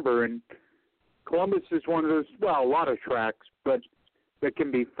September. And Columbus is one of those, a lot of tracks, but that can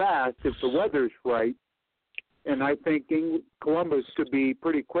be fast if the weather's right. And I think Columbus could be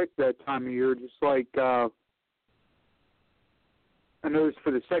pretty quick that time of year, just like I noticed for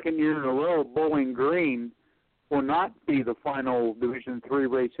the second year in a row, Bowling Green will not be the final Division III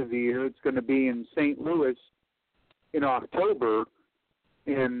race of the year. It's going to be in St. Louis in October,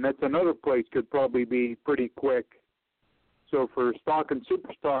 and that's another place could probably be pretty quick. So for stock and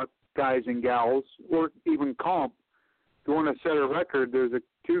super stock guys and gals, or even comp, if you want to set a record, there's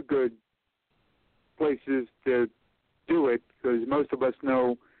two good places to do it, because most of us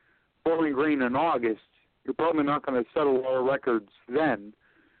know Bowling Green in August, you're probably not going to settle our records then.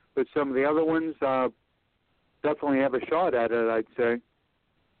 But some of the other ones definitely have a shot at it, I'd say.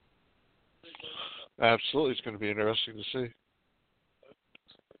 Absolutely. It's going to be interesting to see.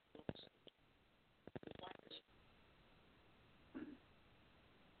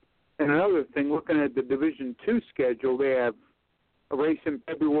 And another thing, looking at the Division II schedule, they have a race in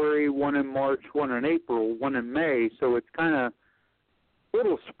February, one in March, one in April, one in May. So it's kind of a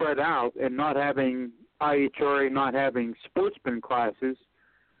little spread out, and not having IHRA, not having sportsman classes.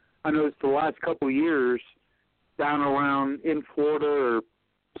 I noticed the last couple of years down around in Florida or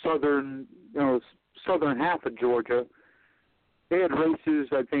southern half of Georgia, they had races,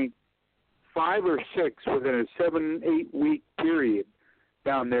 I think, 5 or 6 within a 7-8 week period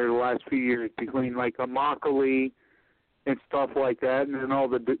down there the last few years, between like Immokalee and stuff like that, and then all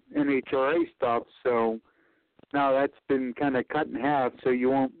the NHRA stuff. So now that's been kind of cut in half, so you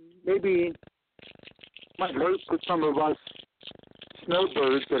won't, maybe might hurt for some of us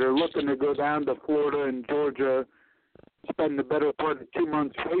snowbirds that are looking to go down to Florida and Georgia, spend the better part of 2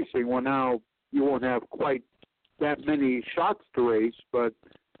 months racing. Well, now you won't have quite that many shots to race, but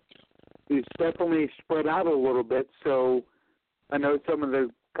it's definitely spread out a little bit. So I know some of the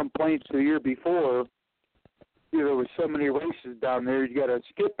complaints the year before there was so many races down there, you got to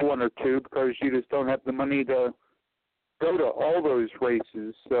skip one or two because you just don't have the money to go to all those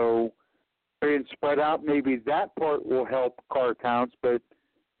races. So being spread out, maybe that part will help car counts, but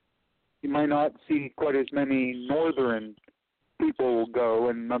you might not see quite as many northern people go.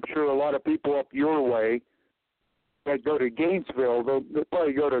 And I'm sure a lot of people up your way that go to Gainesville, they'll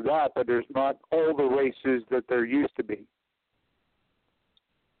probably go to that, but there's not all the races that there used to be.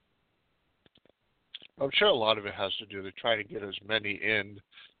 I'm sure a lot of it has to do to try to get as many in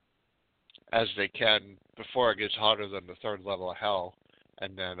as they can before it gets hotter than the third level of hell,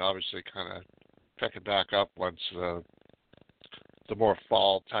 and then obviously kind of pick it back up once the more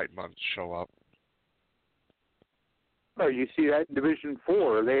fall-type months show up. Oh, you see that in Division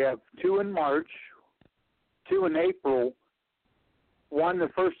 4. They have 2 in March, 2 in April, 1 the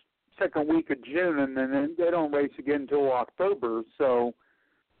second week of June, and then they don't race again until October. So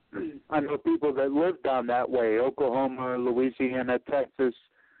I know people that live down that way, Oklahoma, Louisiana, Texas,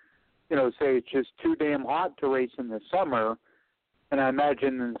 say it's just too damn hot to race in the summer. And I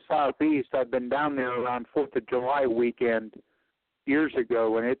imagine in the Southeast, I've been down there around 4th of July weekend years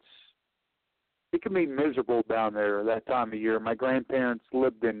ago, and it can be miserable down there that time of year. My grandparents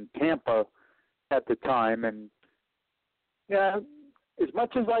lived in Tampa at the time, and yeah, as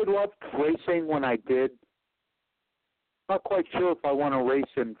much as I loved racing when I did, not quite sure if I want to race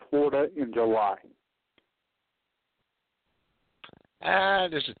in Florida in July.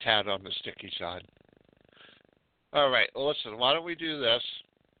 There's a tad on the sticky side. All right, well, listen, why don't we do this?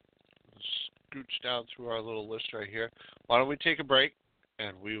 Scooch down through our little list right here. Why don't we take a break,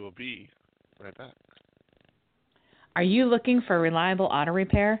 and we will be right back. Are you looking for reliable auto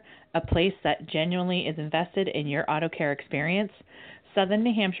repair, a place that genuinely is invested in your auto care experience? Southern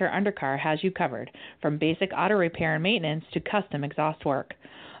New Hampshire Undercar has you covered, from basic auto repair and maintenance to custom exhaust work.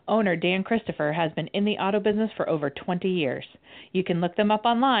 Owner Dan Christopher has been in the auto business for over 20 years. You can look them up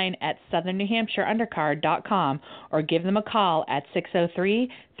online at southernnewhampshireundercar.com or give them a call at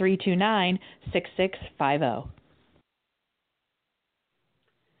 603-329-6650.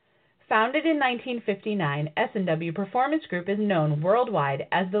 Founded in 1959, S&W Performance Group is known worldwide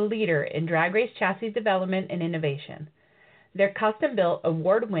as the leader in drag race chassis development and innovation. Their custom-built,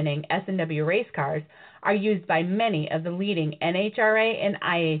 award-winning S&W race cars are used by many of the leading NHRA and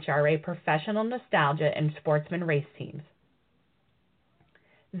IHRA professional nostalgia and sportsman race teams.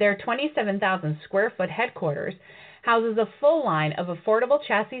 Their 27,000-square-foot headquarters houses a full line of affordable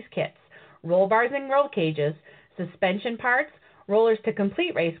chassis kits, roll bars and roll cages, suspension parts, rollers to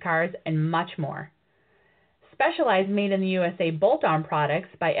complete race cars, and much more. Specialized made-in-the-USA bolt-on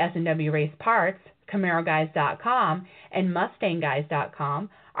products by S&W Race Parts, CamaroGuys.com, and MustangGuys.com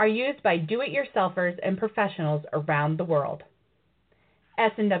are used by do-it-yourselfers and professionals around the world.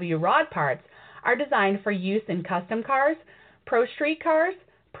 S&W rod parts are designed for use in custom cars, pro street cars,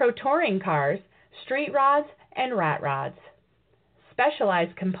 pro touring cars, street rods, and rat rods.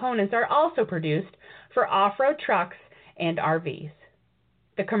 Specialized components are also produced for off-road trucks and RVs.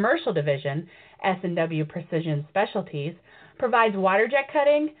 The commercial division, S&W Precision Specialties, provides water jet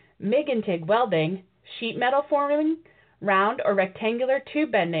cutting, MIG and TIG welding, sheet metal forming, round or rectangular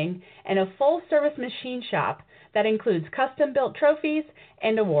tube bending, and a full-service machine shop that includes custom-built trophies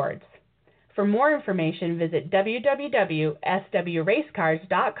and awards. For more information, visit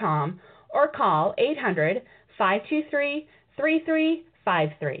www.swracecars.com or call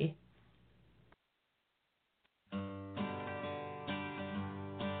 800-523-3353.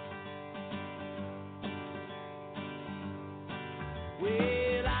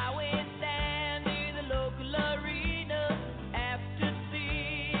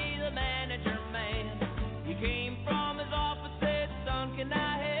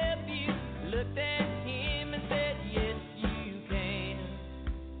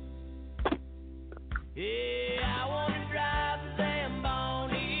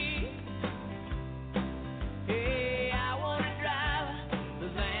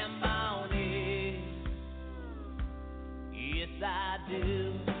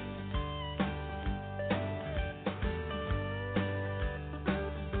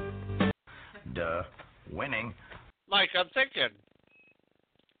 Winning. Mike, I'm thinking,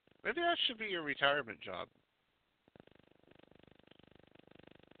 maybe that should be your retirement job.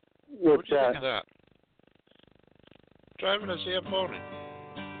 What's what do you think of that? Driving a Zamboni.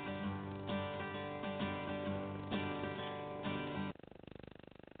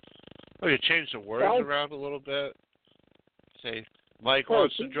 Oh, you change the words around a little bit. Say, Mike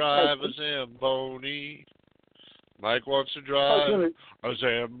wants to drive a Zamboni. Mike wants to drive a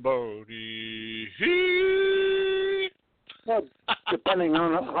Zamboni. Well, depending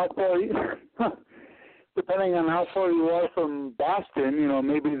on how far depending on how far you are from Boston,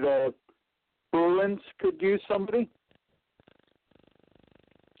 maybe the Bruins could use somebody.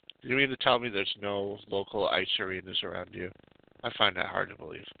 You mean to tell me there's no local ice arenas around you? I find that hard to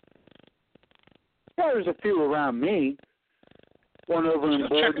believe. Yeah, there's a few around me. One over in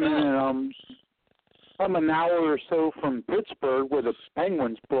Boardman, and I'm an hour or so from Pittsburgh, where the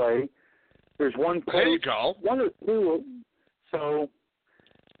Penguins play. There's one place. There you go. One or two. So,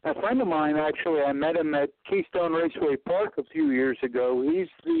 a friend of mine, actually, I met him at Keystone Raceway Park a few years ago. He's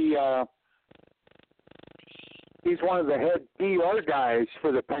one of the head PR guys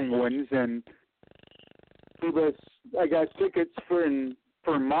for the Penguins, and I got tickets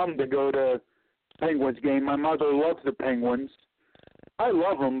for Mom to go to Penguins game. My mother loves the Penguins. I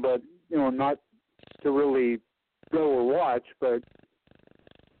love them, but not to really go or watch. But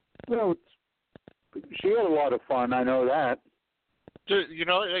she had a lot of fun. I know that. You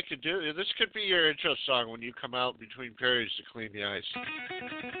know what they could do? This could be your intro song when you come out between periods to clean the ice.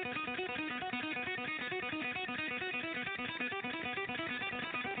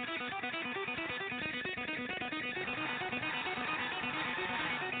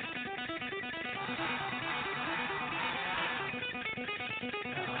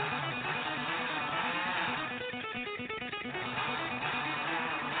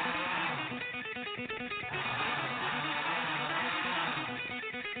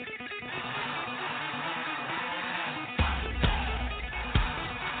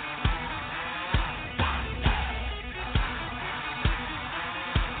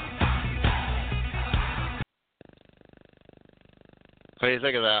 What do you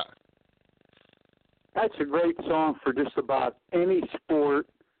think of that? That's a great song for just about any sport,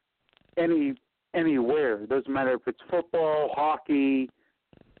 anywhere. It doesn't matter if it's football, hockey,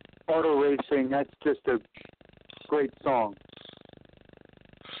 auto racing. That's just a great song.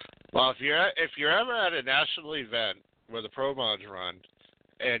 Well, if you're ever at a national event where the pro mods run,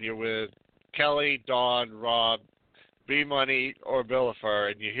 and you're with Kelly, Don, Rob, B Money, or Billifer,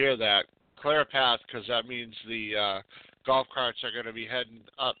 and you hear that, clear a path, because that means the golf carts are going to be heading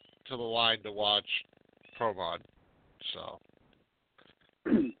up to the line to watch Pro Mod. So,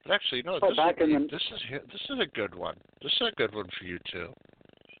 but actually, no, this is a good one. This is a good one for you too,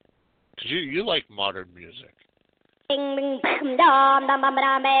 because you like modern music. What's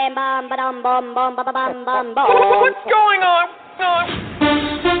going on?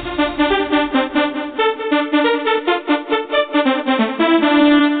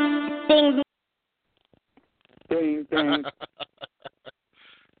 Ding, ding.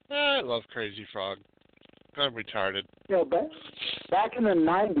 I love Crazy Frog. I'm retarded. Back in the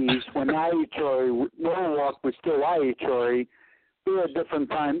 90s, when IHRA, Norwalk was still IHRA, we had different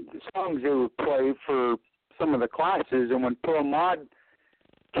songs they would play for some of the classes, and when Pro Mod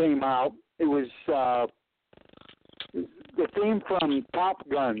came out, it was the theme from Top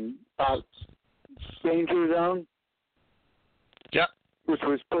Gun, Danger Zone. Yeah. Which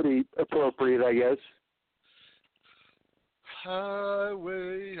was pretty appropriate, I guess.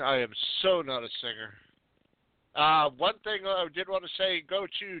 Highway. I am so not a singer. One thing I did want to say, go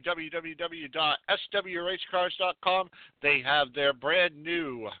to www.swracecars.com. They have their brand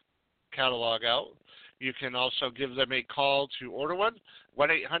new catalog out. You can also give them a call to order one,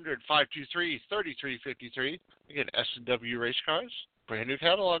 1-800-523-3353. Again, S&W Race Cars, brand new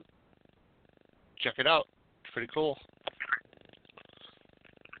catalog. Check it out. It's pretty cool.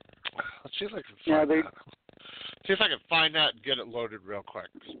 Let's see if I can find that. See if I can find that and get it loaded real quick.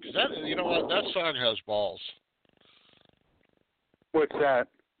 Because that, you know what, that song has balls. What's that?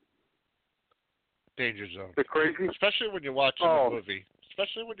 Danger Zone. The Crazy? Especially when you're watching the movie.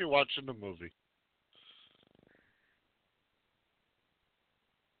 Especially when you're watching the movie.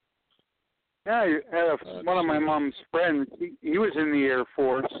 Yeah, one of my mom's friends, he was in the Air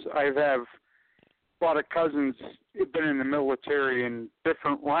Force. I have a lot of cousins who've been in the military in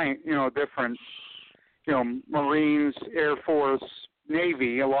different Marines, Air Force,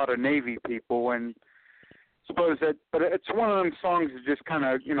 Navy, a lot of Navy people, and but it's one of them songs that just kind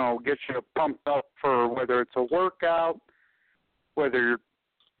of, gets you pumped up for whether it's a workout, whether you're,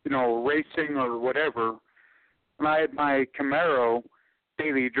 racing or whatever. And I had my Camaro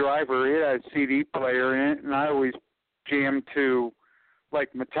daily driver, it had a CD player in it, and I always jammed to,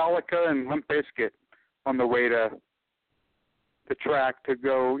 like, Metallica and Limp Bizkit on the way to the track to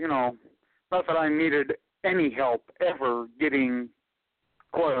go, not that I needed any help ever getting,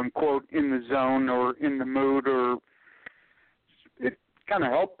 quote-unquote, in the zone or in the mood, or it kind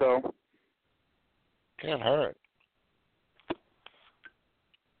of helped, though. Can't hurt.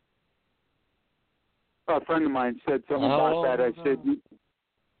 A friend of mine said something about that. I said,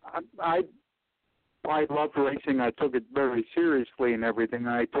 I loved racing. I took it very seriously and everything.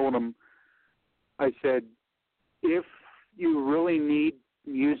 And I told him, I said, if you really need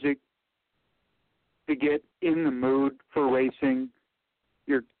music to get in the mood for racing,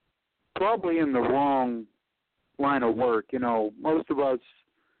 you're probably in the wrong line of work. You know, most of us,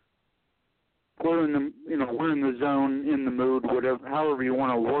 we're in the zone, in the mood, whatever, however you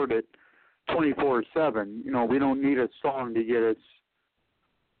want to word it, 24/7. You know, we don't need a song to get us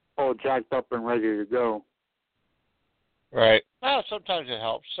all jacked up and ready to go. Right. Well, sometimes it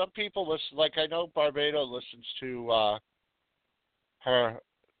helps. Some people listen, like I know Barbado listens to her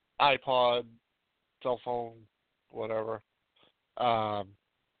iPod, cell phone, whatever.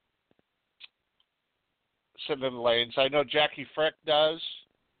 Sitting in the lanes. I know Jackie Frick does.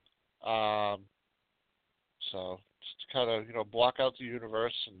 So just to kind of, block out the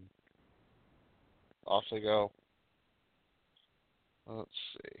universe and off they go. Let's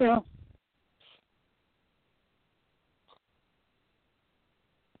see. Yeah.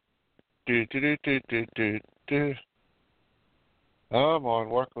 Do. Come on,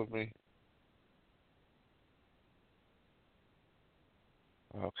 work with me.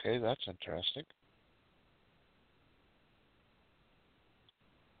 Okay, that's interesting.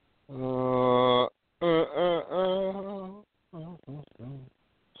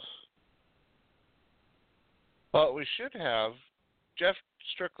 But we should have. Jeff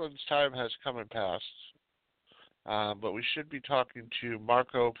Strickland's time has come and passed. But we should be talking to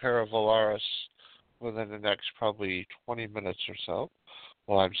Marco Paravolaris within the next probably 20 minutes or so,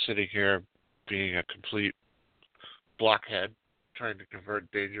 while I'm sitting here being a complete blockhead, trying to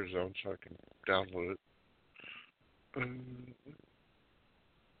convert Danger Zone so I can download it. Let's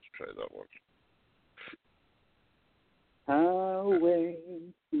try that one. Highway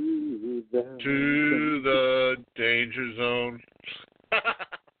to the Danger Zone.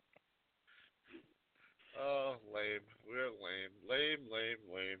 Oh, lame. We're lame.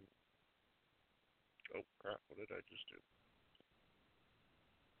 Lame. Oh, crap. What did I just do?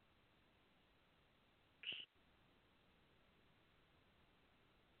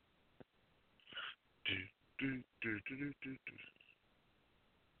 Do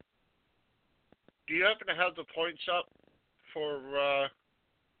you happen to have the points up for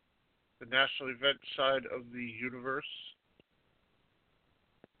the national event side of the universe?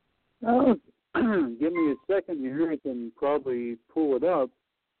 Oh, give me a second here. I can probably pull it up.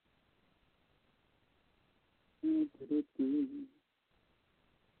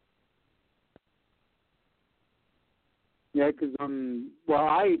 Yeah, because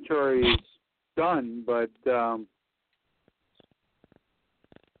IHRA is done, but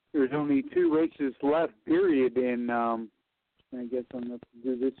there's only 2 races left, period, and I guess I'm going to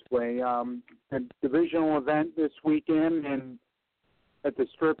do this way. A divisional event this weekend and at the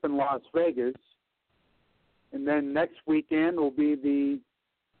Strip in Las Vegas. And then next weekend will be the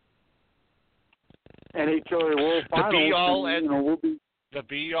NHRA World Finals. The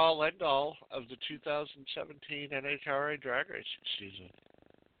be-all, end-all of the 2017 NHRA drag racing season.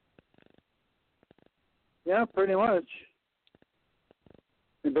 Yeah, pretty much.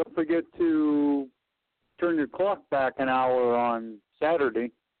 And don't forget to turn your clock back an hour on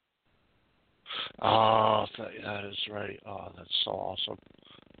Saturday. Oh, that is right. Oh, that's so awesome.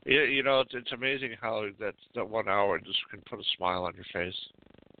 It's amazing how that 1 hour just can put a smile on your face.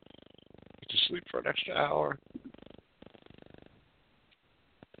 Get to sleep for an extra hour.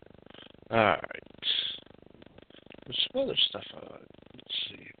 All right. There's some other stuff on. Let's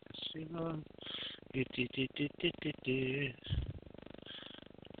see. Casino.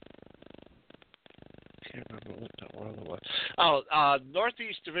 Can't remember what that one was. Oh,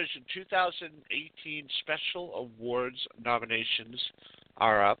 Northeast Division 2018 Special Awards nominations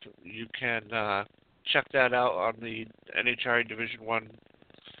are up. You can check that out on the NHRA Division 1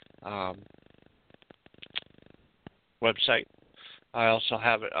 website. I also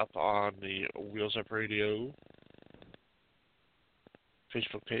have it up on the Wheels Up Radio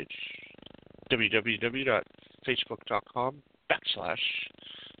Facebook page,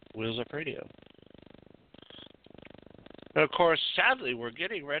 www.facebook.com/Wheels Up Radio. And of course, sadly, we're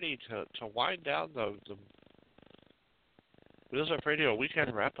getting ready to wind down the Wheels Up Radio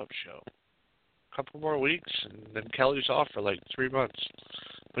weekend wrap-up show. A couple more weeks, and then Kelly's off for like 3 months.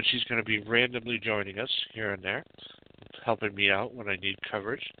 But she's going to be randomly joining us here and there, helping me out when I need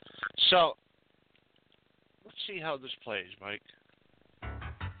coverage. So, let's see how this plays, Mike.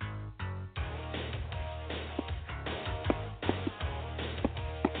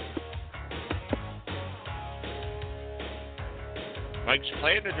 Mike's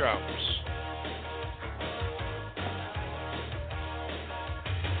playing the drums.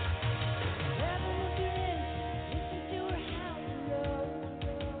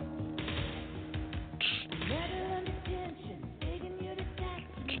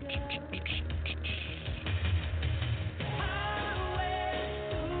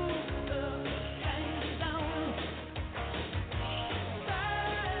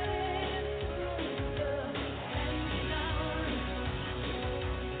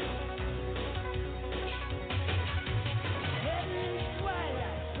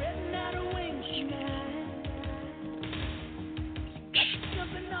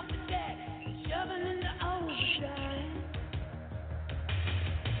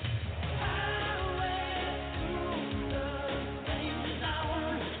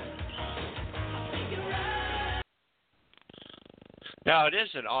 Now, it is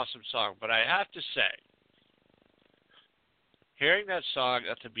an awesome song, but I have to say, hearing that song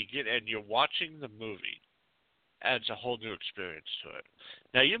at the beginning, and you're watching the movie, adds a whole new experience to it.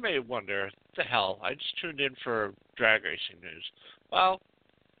 Now, you may wonder, what the hell, I just tuned in for drag racing news. Well,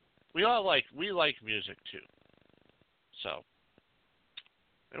 we like music, too. So,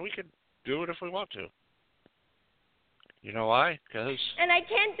 and we can do it if we want to. You know why? Because... And I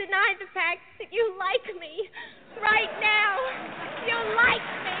can't deny the fact that you like me. Right now. You like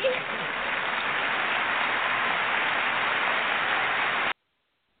me.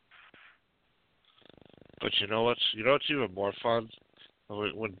 But you know what's even more fun?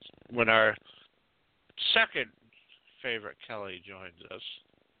 When our second favorite Kelly joins us.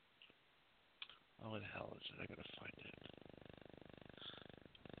 Oh, where the hell is it? I gotta find it.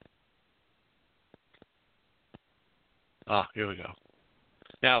 Ah, here we go.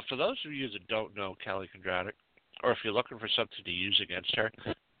 Now, for those of you that don't know Kelly Kondratik, or if you're looking for something to use against her,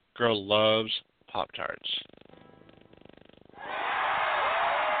 girl loves Pop-Tarts.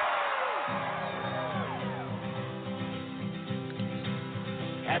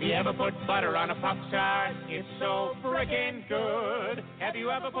 Have you ever put butter on a Pop-Tart? It's so frickin' good. Have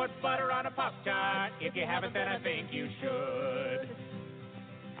you ever put butter on a Pop-Tart? If you haven't, then I think you should.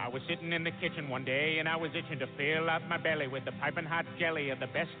 I was sitting in the kitchen one day, and I was itching to fill up my belly with the piping hot jelly of the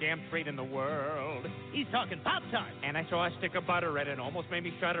best damn treat in the world. He's talking Pop-Tart. And I saw a stick of butter, and it almost made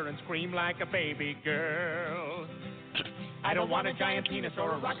me shudder and scream like a baby girl. I don't want a giant penis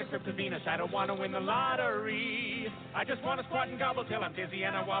or a rocket trip to Venus. I don't want to win the lottery. I just want to squat and gobble till I'm dizzy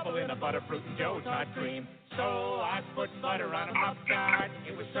and I wobble in a butterfruit and Joe Todd cream. So I put butter on a Pop-Tart.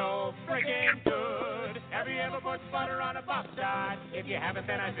 It was so friggin' good. Have you ever put butter on a Pop-Tart? If you haven't,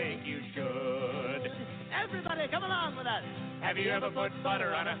 then I think you should. Everybody, come along with us. Have you ever put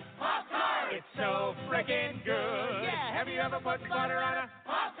butter on a Pop-Tart? It's so friggin' good. Yeah. Have you ever put butter on a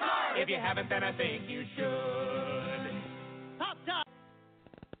Pop-Tart? If you haven't, then I think you should. Pop-Tart.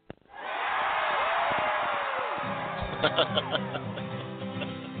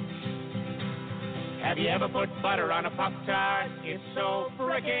 Have you ever put butter on a Pop-Tart? It's so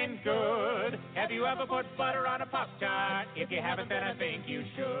frickin' good. Have you ever put butter on a Pop-Tart? If you haven't, then I think you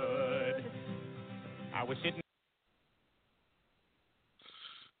should. I was sitting...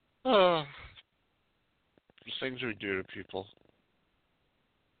 Oh, these things we do to people.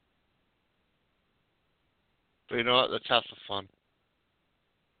 But you know what? That's half the fun.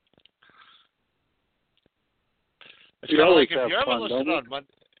 It's kind of like if you ever listen on Monday.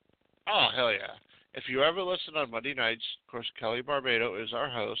 Oh, hell yeah. If you ever listen on Monday nights, of course, Kelly Barbado is our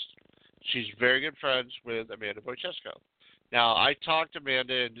host. She's very good friends with Amanda Boychesko. Now, I talked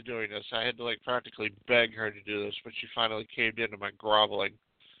Amanda into doing this. I had to, practically beg her to do this, but she finally caved into my groveling.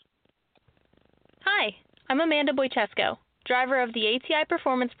 Hi, I'm Amanda Boychesko, driver of the ATI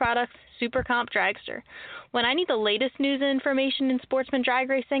Performance Products Super Comp Dragster. When I need the latest news and information in sportsman drag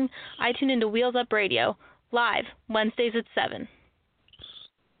racing, I tune into Wheels Up Radio, live, Wednesdays at 7.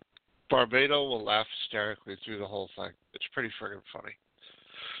 Barbado will laugh hysterically through the whole thing. It's pretty friggin' funny.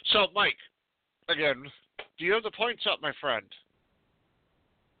 So, Mike, again, do you have the points up, my friend?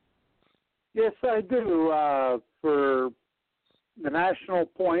 Yes, I do. For the national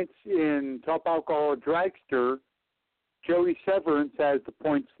points in top alcohol dragster, Joey Severance has the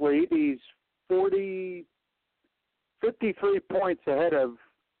points lead. He's 53 points ahead of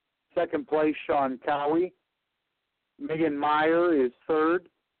second place Sean Cowie. Megan Meyer is third.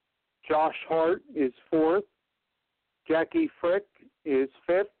 Josh Hart is fourth. Jackie Frick is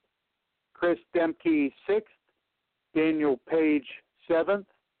fifth. Chris Demke sixth. Daniel Page seventh.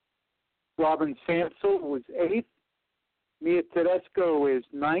 Robin Sansel was eighth. Mia Tedesco is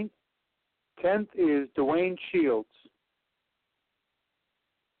ninth. 10th is Dwayne Shields.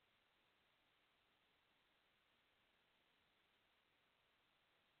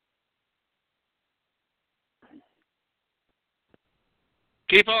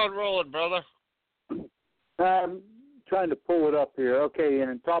 Keep on rolling, brother. I'm trying to pull it up here. Okay, and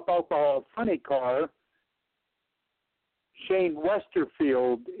in top alcohol funny car, Shane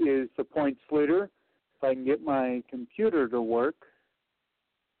Westerfield is the points leader. If I can get my computer to work.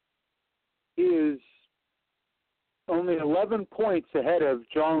 He is only 11 points ahead of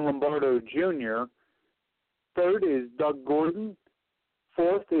John Lombardo Jr. Third is Doug Gordon.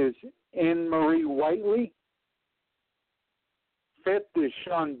 Fourth is Anne Marie Whiteley. Fifth is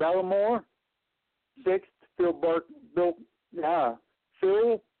Sean Bellamore. Sixth, Phil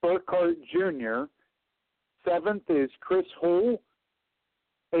Burkhart Jr. Seventh is Chris Hull.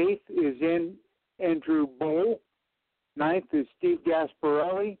 Eighth is Andrew Bull. Ninth is Steve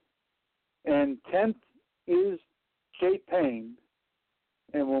Gasparelli. And 10th is Jay Payne.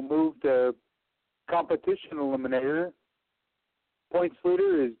 And we'll move to competition eliminator. Points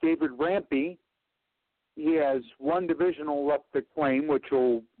leader is David Rampy. He has one divisional left to claim, which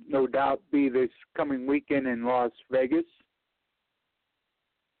will no doubt be this coming weekend in Las Vegas.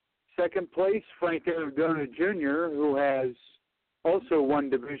 Second place, Frank Aragona Jr., who has also one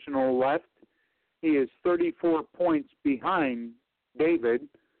divisional left. He is 34 points behind David.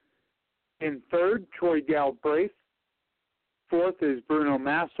 In third, Troy Galbraith. Fourth is Bruno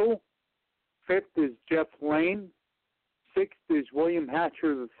Massel. Fifth is Jeff Lane. Sixth is William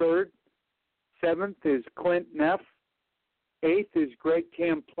Hatcher III. Seventh is Clint Neff. Eighth is Greg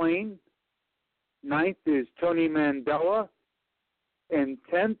Camplain. Ninth is Tony Mandela. And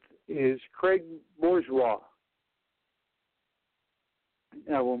 10th is Craig Bourgeois.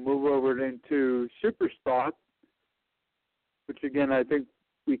 Now we'll move over into Super Stock, which again I think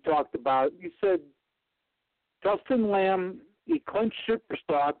we talked about. You said Justin Lamb, he clinched Super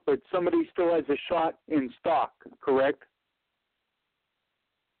Stock, but somebody still has a shot in stock, correct?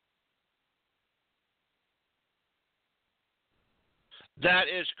 That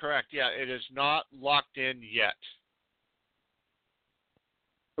is correct. Yeah, it is not locked in yet.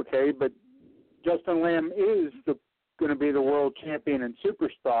 Okay, but Justin Lamb is going to be the world champion in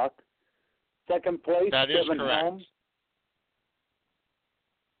Super Stock. Second place, that is Kevin correct.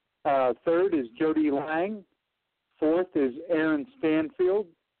 Helms. Third is Jody Lang. Fourth is Aaron Stanfield.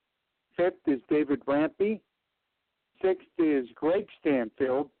 Fifth is David Rampy. Sixth is Greg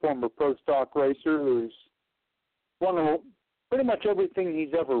Stanfield, former pro stock racer who's won pretty much everything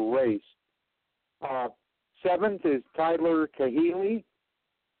he's ever raced. Seventh is Tyler Kahele.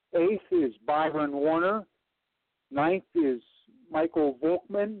 Eighth is Byron Warner. Ninth is Michael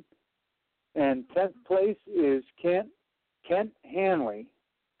Volkman. And 10th place is Kent Hanley.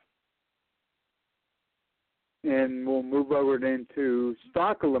 And we'll move over into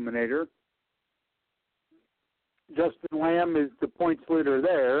stock eliminator. Justin Lamb is the points leader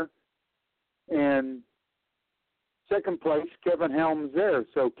there. And second place, Kevin Helms there.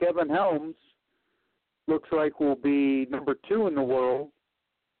 So Kevin Helms looks like will be number 2 in the world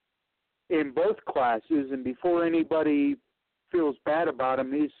in both classes. And before anybody feels bad about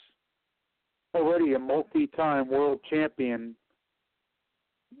him, he's already a multi-time world champion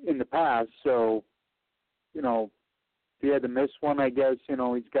in the past. So, you know, if he had to miss one, I guess, you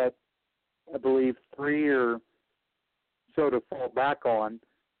know, he's got, I believe, 3 or so to fall back on.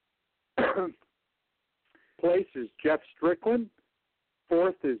 Place is Jeff Strickland.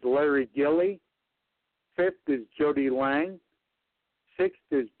 Fourth is Larry Gilly. Fifth is Jody Lang. Sixth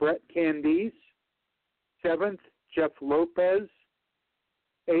is Brett Candice. Seventh, Jeff Lopez.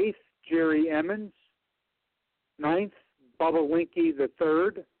 Eighth, Jerry Emmons. Ninth, Bubba Winky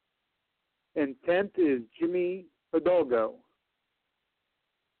III. And 10th is Jimmy Hidalgo.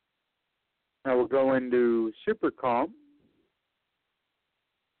 Now we'll go into Super Comp.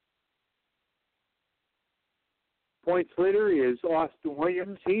 Points leader is Austin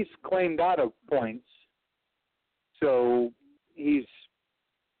Williams. He's claimed out of points. So he's,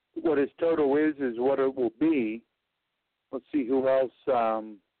 what his total is what it will be. Let's see who else, if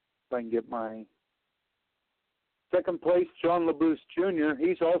I can get my second place, John LaBousse Jr.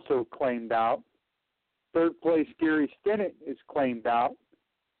 He's also claimed out. Third place, Gary Stinnett is claimed out.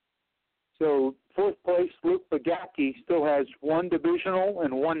 So fourth place, Luke Bagacki still has one divisional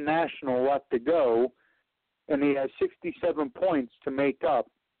and one national left to go, and he has 67 points to make up.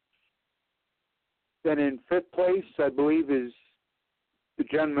 Then in fifth place, I believe, is the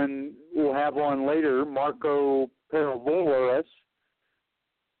gentleman we'll have on later, Marco Paravolas.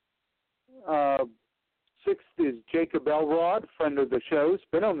 Sixth is Jacob Elrod, friend of the show, has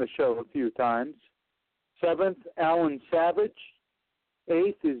been on the show a few times. Seventh, Alan Savage.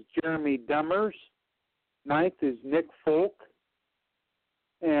 Eighth is Jeremy Demers. Ninth is Nick Folk.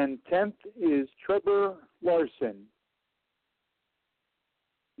 And 10th is Trevor Larson.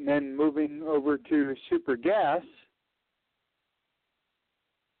 And then moving over to Super Gas.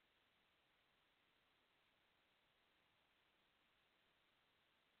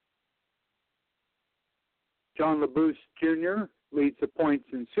 John LaBousse Jr. leads the points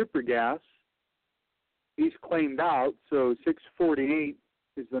in Super Gas. He's claimed out, so 648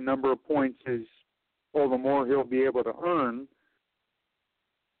 is the number of points, is all the more he'll be able to earn.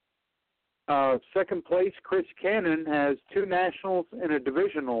 Second place, Chris Cannon has 2 nationals and a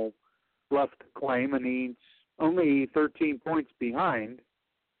divisional left to claim, and he's only 13 points behind.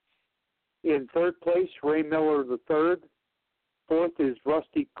 In third place, Ray Miller III. Fourth is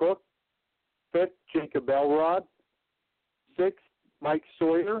Rusty Cook. Fifth, Jacob Elrod. Sixth, Mike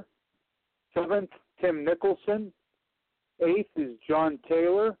Sawyer. Seventh, Tim Nicholson. 8th is John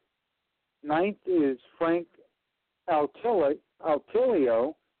Taylor. 9th is Frank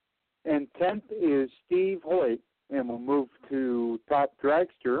Altilio. And 10th is Steve Hoyt. And we'll move to Top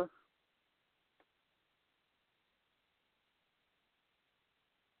Dragster.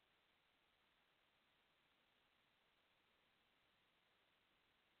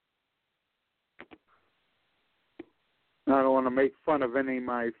 I don't want to make fun of any of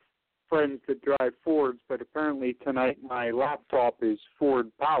my friends that drive Fords, but apparently tonight my laptop is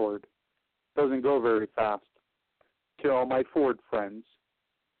Ford powered. Doesn't go very fast. To all my Ford friends.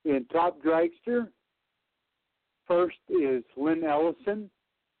 In Top Dragster, first is Lynn Ellison.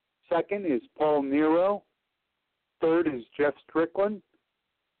 Second is Paul Nero. Third is Jeff Strickland.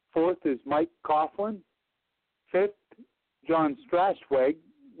 Fourth is Mike Coughlin. Fifth, John Straswig.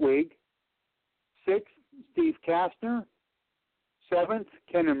 Sixth, Steve Kastner. Seventh,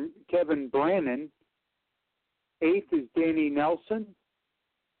 Kevin Brannon. Eighth is Danny Nelson.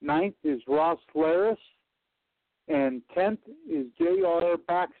 Ninth is Ross Laris. And 10th is J.R.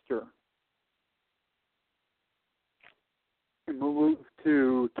 Baxter. And we'll move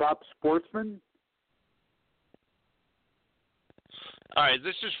to Top Sportsman. All right,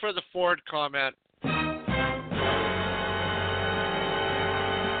 this is for the Ford comment.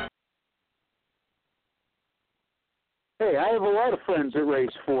 Hey, I have a lot of friends that race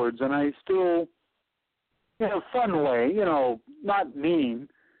Fords, and I still, in a fun way, not mean,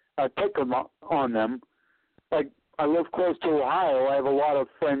 I pick them on them. Like, I live close to Ohio. I have a lot of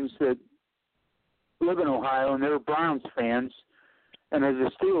friends that live in Ohio, and they're Browns fans. And as a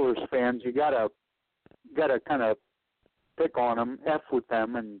Steelers fans, you gotta kind of pick on them, F with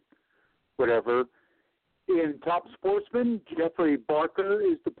them, and whatever. In Top Sportsman, Jeffrey Barker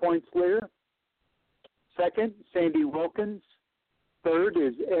is the points leader. Second, Sandy Wilkins. Third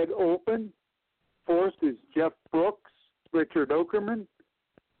is Ed Olpen. Fourth is Jeff Brooks, Richard Okerman.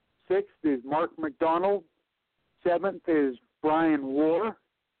 Sixth is Mark McDonald. Seventh is Brian War.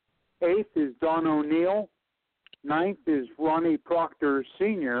 Eighth is Don O'Neill. Ninth is Ronnie Proctor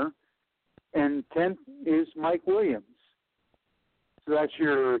Sr. And 10th is Mike Williams. So that's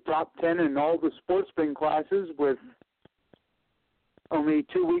your top 10 in all the sportsman classes with only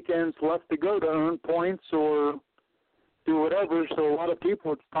 2 weekends left to go to earn points or do whatever. So a lot of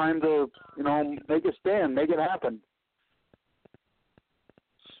people, it's time to, make a stand, make it happen.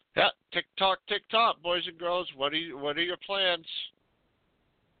 Yeah, tick-tock, boys and girls. What are your plans?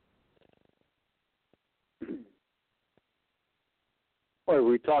 Well,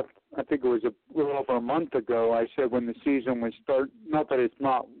 we talked, I think it was a little over a month ago, I said when the season would start, not that it's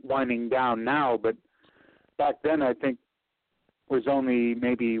not winding down now, but back then I think was only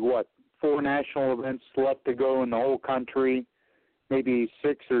maybe, 4 national events left to go in the whole country, maybe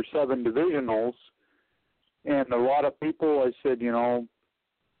 6 or 7 divisionals. And a lot of people, I said,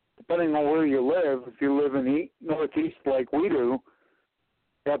 depending on where you live, if you live in the Northeast like we do,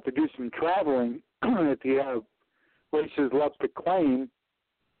 you have to do some traveling if you have races left to claim.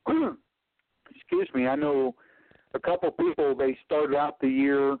 Excuse me, I know a couple people, they started out the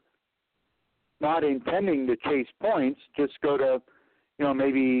year not intending to chase points, just go to,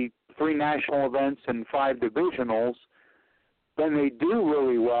 maybe 3 national events and 5 divisionals. Then they do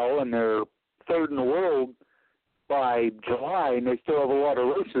really well, and they're third in the world by July, and they still have a lot of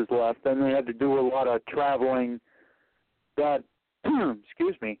races left. Then they had to do a lot of traveling that,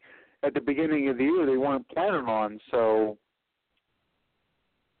 excuse me, at the beginning of the year they weren't planning on. So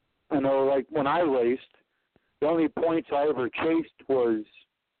I know, like when I raced, the only points I ever chased was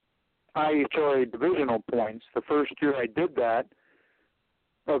IHRA divisional points. The first year I did that,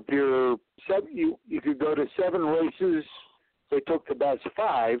 of your 7, you could go to 7 races. They took the best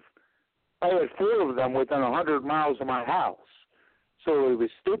 5. I had 4 of them within 100 miles of my house. So it was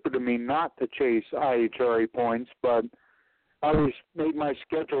stupid of me not to chase IHRA points, but I always made my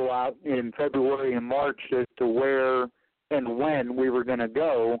schedule out in February and March as to where and when we were going to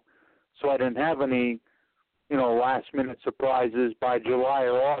go, so I didn't have any, last-minute surprises by July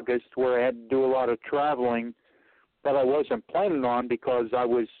or August where I had to do a lot of traveling that I wasn't planning on because I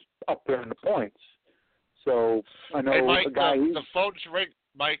was up there in the points. So I know Mike, a guy. The phone's ring,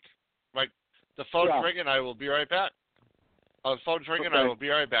 Mike. The phone's ringing. I will be right back. The phone's ringing. Okay. I will be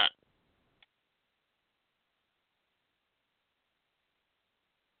right back.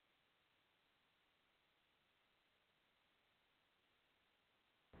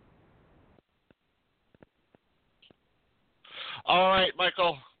 All right,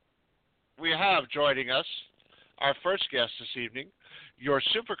 Michael. We have joining us our first guest this evening, your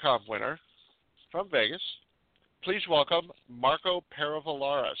SuperComp winner from Vegas. Please welcome Marco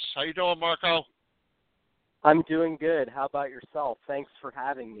Peravalaris. How you doing, Marco? I'm doing good. How about yourself? Thanks for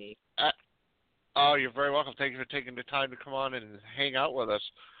having me. Oh, you're very welcome. Thank you for taking the time to come on and hang out with us.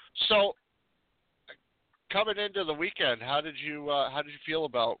 So, coming into the weekend, how did you feel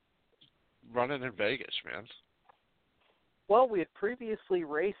about running in Vegas, man? Well, we had previously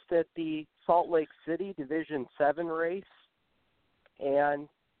raced at the Salt Lake City Division 7 race, and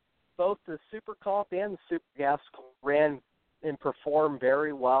both the Super Comp and the Super Gas ran and performed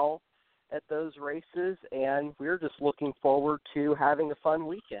very well at those races, and we're just looking forward to having a fun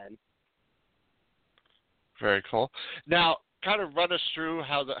weekend. Very cool. Now, kind of run us through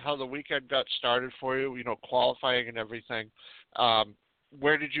how the weekend got started for you. You know, qualifying and everything.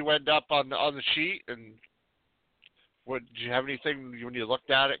 Where did you end up on the sheet, and what did you have anything when you looked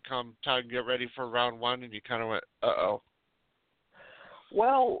at it come time to get ready for round one, and you kind of went, uh-oh?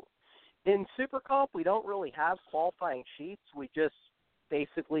 Well, in Super Comp, we don't really have qualifying sheets. We just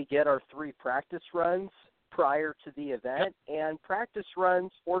basically get our 3 practice runs prior to the event, and practice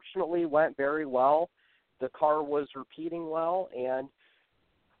runs, fortunately, went very well. The car was repeating well, and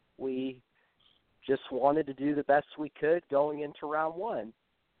we just wanted to do the best we could going into round one.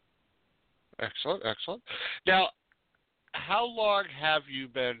 Excellent, excellent. Now, how long have you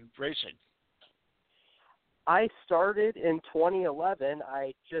been racing? I started in 2011.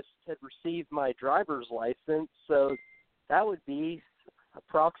 I just had received my driver's license, so that would be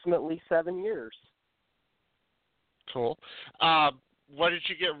approximately 7 years. Cool. What did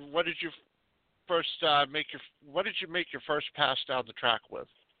you make your first pass down the track with?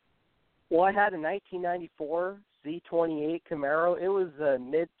 Well, I had a 1994 Z28 Camaro. It was a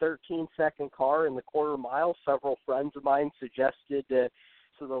mid-13-second car in the quarter mile. Several friends of mine suggested to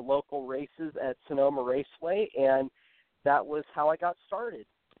the local races at Sonoma Raceway, and that was how I got started.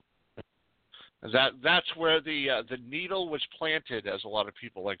 That's where the needle was planted, as a lot of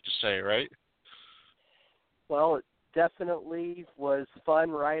people like to say, right? Well, it definitely was fun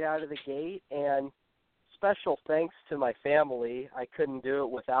right out of the gate, and special thanks to my family. I couldn't do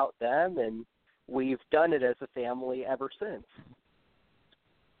it without them, and we've done it as a family ever since.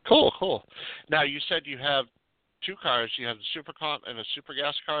 Cool. Now, you said you have 2 cars. You have the Super Comp and a Super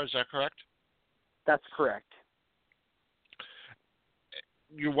Gas car. Is that correct? That's correct.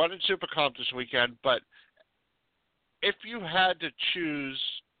 You won in Super Comp this weekend, but if you had to choose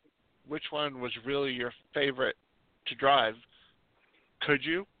which one was really your favorite to drive, could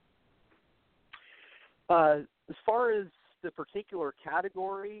you? As far as the particular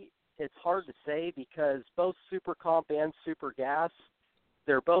category, it's hard to say because both Super Comp and Super Gas,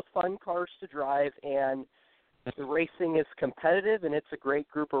 they're both fun cars to drive, and the racing is competitive, and it's a great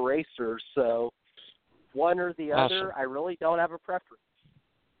group of racers. So one or the other, I really don't have a preference.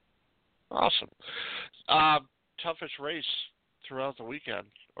 Awesome. Toughest race throughout the weekend,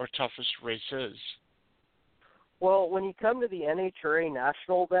 or toughest races? Well, when you come to the NHRA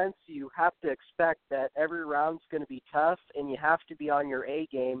national events, you have to expect that every round's going to be tough, and you have to be on your A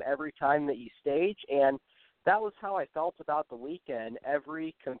game every time that you stage. And that was how I felt about the weekend.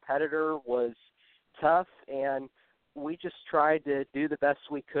 Every competitor was tough, and we just tried to do the best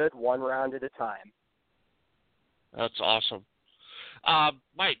we could one round at a time. That's awesome.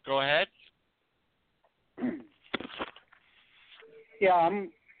 Mike, go ahead. Yeah,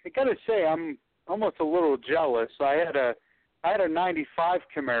 I gotta say I'm almost a little jealous. I had a 95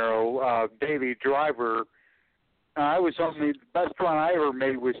 Camaro daily driver. I was only the best run I ever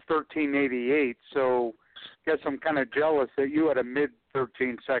made was 1388. So I guess I'm kind of jealous that you had a mid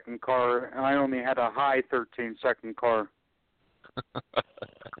 13-second car and I only had a high 13-second car.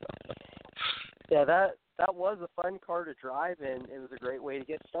 Yeah, that was a fun car to drive, and it was a great way to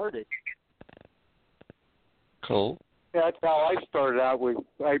get started. Cool. Yeah, that's how I started out.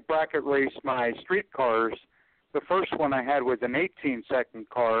 I bracket raced my street cars. The first one I had was an 18-second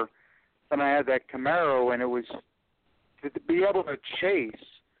car. Then I had that Camaro, and it was to be able to chase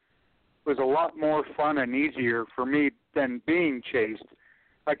was a lot more fun and easier for me than being chased.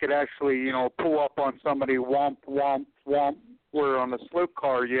 I could actually, pull up on somebody, womp, womp, womp. Where on a slope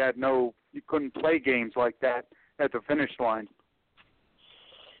car, you couldn't play games like that at the finish line.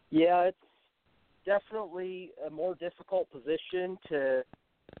 Yeah, it's definitely a more difficult position to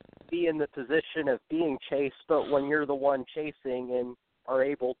be in the position of being chased, but when you're the one chasing and are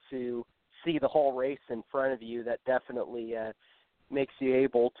able to see the whole race in front of you, that definitely makes you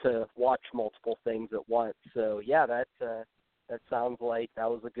able to watch multiple things at once. So, yeah, that sounds like that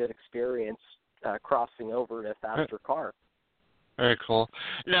was a good experience crossing over to a faster car. Very cool.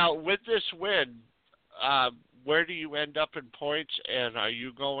 Now, with this win, where do you end up in points, and are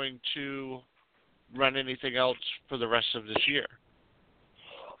you going to run anything else for the rest of this year?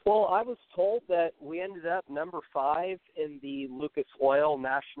 Well, I was told that we ended up number 5 in the Lucas Oil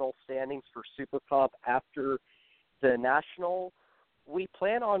national standings for Super Comp after the national. We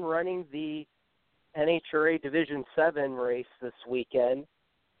plan on running the NHRA Division 7 race this weekend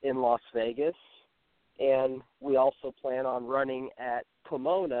in Las Vegas, and we also plan on running at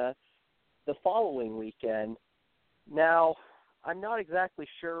Pomona the following weekend. Now, I'm not exactly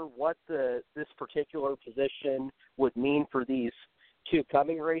sure what this particular position would mean for these 2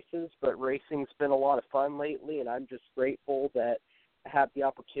 coming races, but racing's been a lot of fun lately, and I'm just grateful that I have the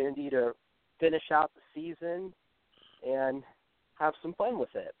opportunity to finish out the season and have some fun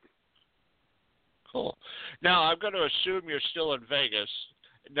with it. Cool. Now, I'm going to assume you're still in Vegas.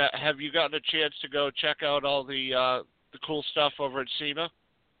 Now, have you gotten a chance to go check out all the cool stuff over at SEMA?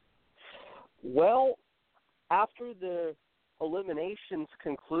 Well, after the eliminations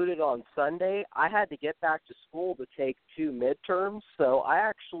concluded on Sunday, I had to get back to school to take 2 midterms, so I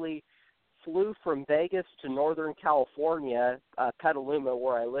actually flew from Vegas to Northern California, Petaluma,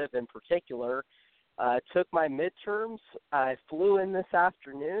 where I live in particular, took my midterms. I flew in this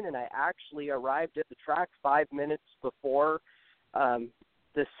afternoon, and I actually arrived at the track 5 minutes before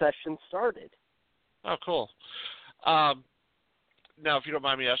this session started. Oh, cool. Now, if you don't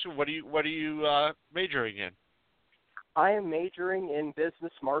mind me asking, what are you majoring in? I am majoring in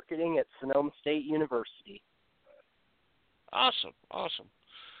business marketing at Sonoma State University. Awesome.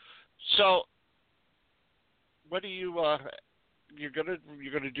 So, what do you you're gonna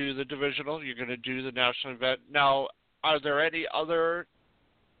do the divisional? You're gonna do the national event. Now, are there any other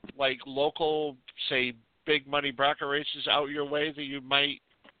like local, say, big money bracket races out your way that you might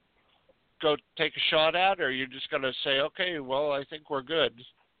go take a shot at, or you're just gonna say, okay, well, I think we're good?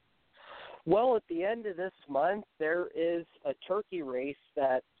 Well, at the end of this month, there is a turkey race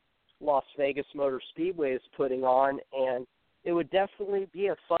that Las Vegas Motor Speedway is putting on, and it would definitely be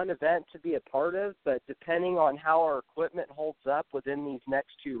a fun event to be a part of, but depending on how our equipment holds up within these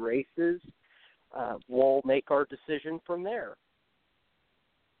next 2 races, we'll make our decision from there.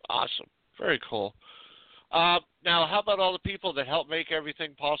 Awesome. Very cool. Now, how about all the people that help make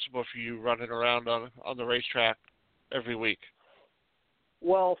everything possible for you running around on the racetrack every week?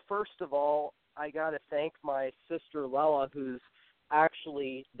 Well, first of all, I got to thank my sister Lella, who's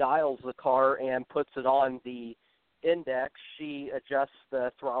actually dials the car and puts it on the index. She adjusts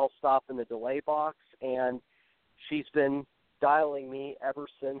the throttle stop in the delay box, and she's been dialing me ever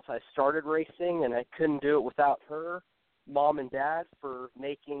since I started racing, and I couldn't do it without her, Mom and Dad, for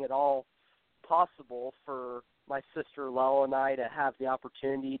making it all possible for my sister Lella and I to have the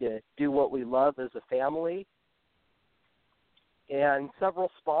opportunity to do what we love as a family. And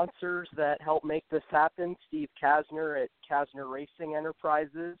several sponsors that help make this happen: Steve Kasner at Kasner Racing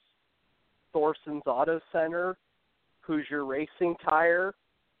Enterprises, Thorson's Auto Center, Hoosier Racing Tire,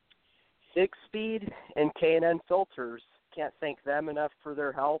 Six Speed, and K&N Filters. Can't thank them enough for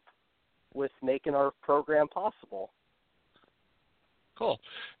their help with making our program possible. Cool.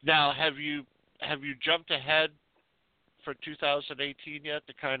 Now, have you jumped ahead for 2018 yet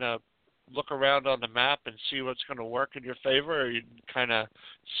to kind of look around on the map and see what's going to work in your favor, or are you kind of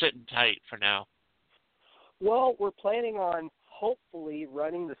sitting tight for now? Well, we're planning on hopefully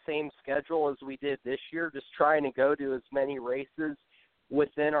running the same schedule as we did this year, just trying to go to as many races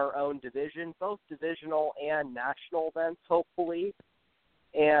within our own division, both divisional and national events, hopefully.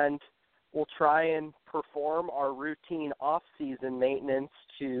 And we'll try and perform our routine off-season maintenance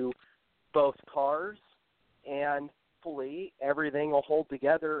to both cars, and hopefully everything will hold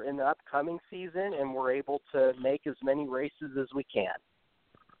together in the upcoming season and we're able to make as many races as we can.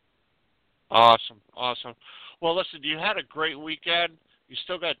 Awesome. Well, listen, you had a great weekend. You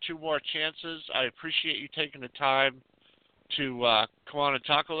still got 2 more chances. I appreciate you taking the time to come on and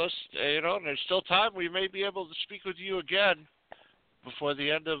talk with us. And there's still time. We may be able to speak with you again before the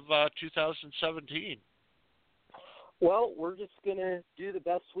end of 2017. Well, we're just going to do the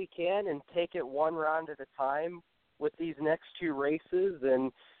best we can and take it one round at a time with these next 2 races.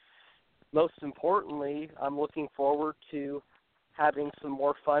 And most importantly, I'm looking forward to having some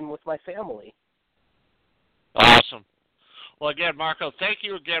more fun with my family. Awesome. Well, again, Marco, thank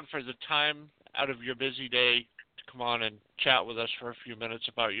you again for the time out of your busy day to come on and chat with us for a few minutes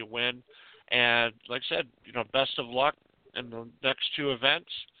about your win. And like I said, best of luck in the next 2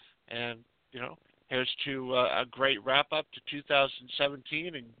 events. And, here's to a great wrap-up to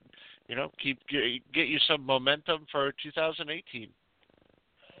 2017 and, get you some momentum for 2018.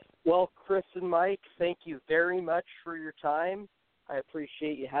 Well, Chris and Mike, thank you very much for your time. I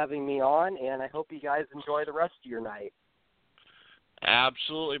appreciate you having me on, and I hope you guys enjoy the rest of your night.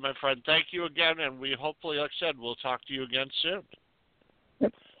 Absolutely, my friend. Thank you again, and we hopefully, like I said, we'll talk to you again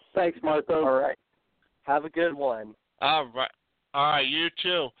soon. Thanks, Marco. All right. Have a good one. All right, you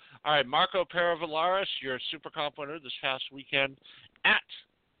too. All right, Marco Peravalaris, your Super Comp winner this past weekend at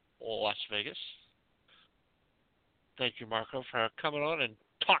Las Vegas. Thank you, Marco, for coming on and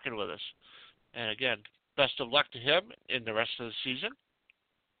talking with us. And again, best of luck to him in the rest of the season.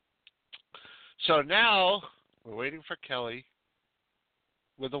 So now we're waiting for Kelly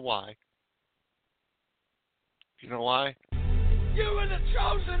with a Y. You know why? You were the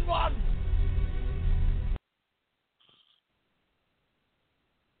chosen one!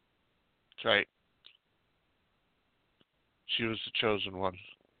 That's right. She was the chosen one.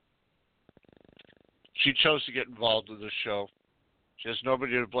 She chose to get involved in this show. She has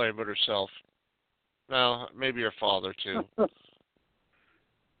nobody to blame but herself. Well, maybe her father, too.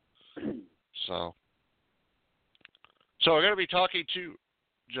 So we're going to be talking to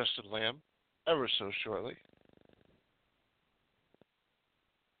Justin Lamb ever so shortly.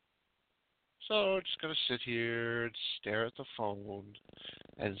 So we're just going to sit here and stare at the phone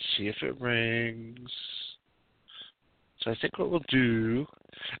and see if it rings. So I think what we'll do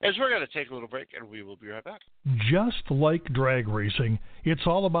is we're going to take a little break, and we will be right back. Just like drag racing, it's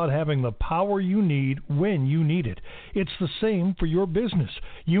all about having the power you need when you need it. It's the same for your business.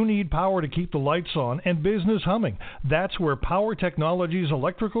 You need power to keep the lights on and business humming. That's where Power Technologies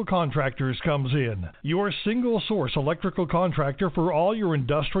Electrical Contractors comes in. Your single-source electrical contractor for all your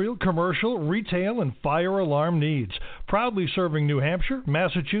industrial, commercial, retail, and fire alarm needs. Proudly serving New Hampshire,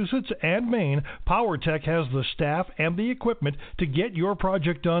 Massachusetts, and Maine, PowerTech has the staff and the equipment to get your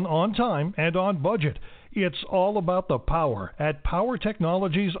project done on time and on budget. It's all about the power at Power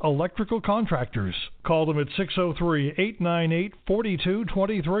Technologies Electrical Contractors. Call them at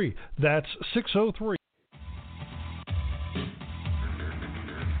 603-898-4223. That's 603.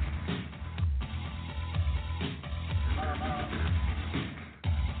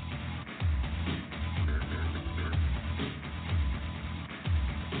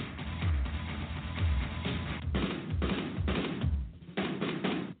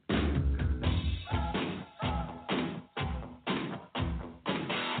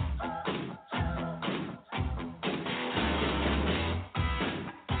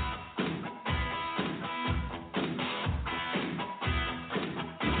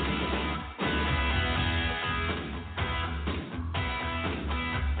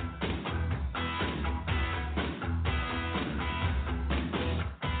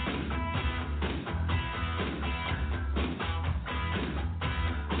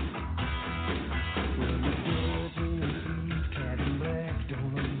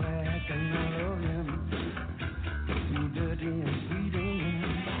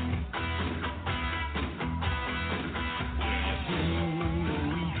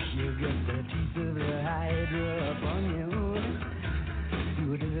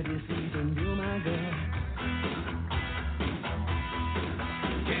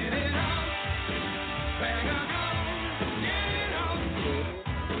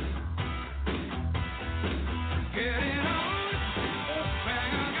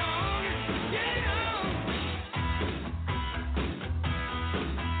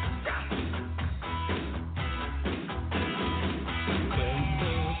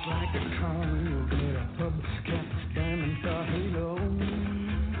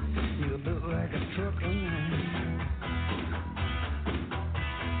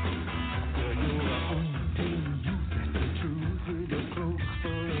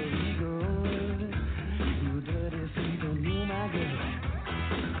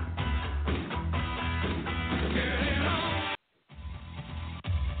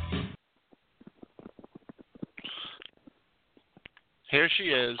 Here she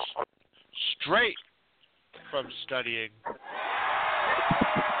is, straight from studying.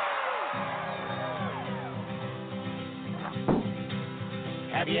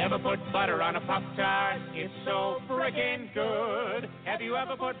 Have you ever put butter on a Pop-Tart? It's so frickin' good. Have you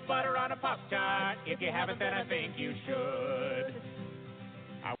ever put butter on a Pop-Tart? If you haven't, then I think you should.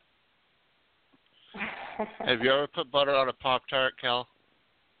 Have you ever put butter on a Pop-Tart, Cal?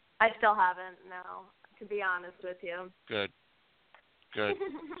 I still haven't, no, to be honest with you. Good.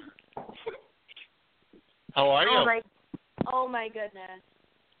 How are you? Oh my goodness.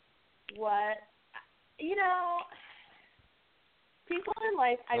 What? You know, people in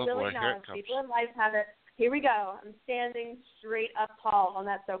life, I really know, people in life have it. Here we go. I'm standing straight up tall on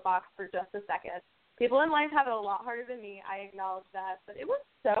that soapbox for just a second. People in life have it a lot harder than me. I acknowledge that. But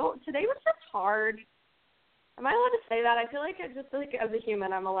today was just hard. Am I allowed to say that? I feel like as a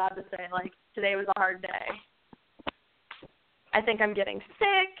human, I'm allowed to say, today was a hard day. I think I'm getting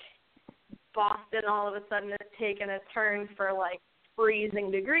sick. Boston all of a sudden has taken a turn for, freezing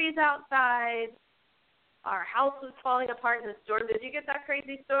degrees outside. Our house was falling apart in the storm. Did you get that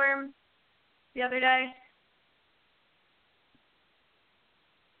crazy storm the other day?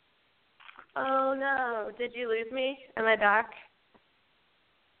 Oh, no. Did you lose me? Am I back?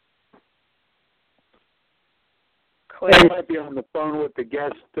 I might be on the phone with the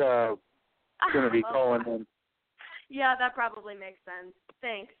guest going to be calling in. Yeah, that probably makes sense.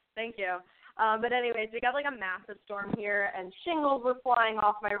 Thanks. Thank you. But anyways, we got like a massive storm here, and shingles were flying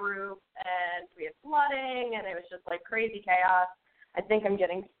off my roof, and we had flooding, and it was just like crazy chaos. I think I'm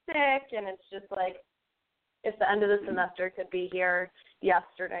getting sick, and it's just like, if the end of the semester could be here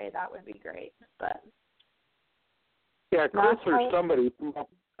yesterday, that would be great. But yeah, Chris or somebody from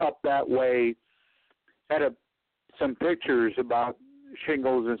up that way had some pictures about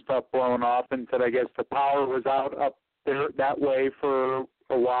shingles and stuff blowing off, and said I guess the power was out up there that way for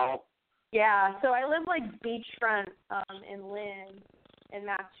a while. Yeah, so I live like beachfront in Lynn in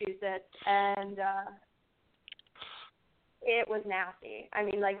Massachusetts, and it was nasty. I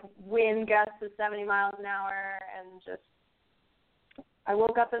mean, like wind gusts of 70 miles an hour, and just I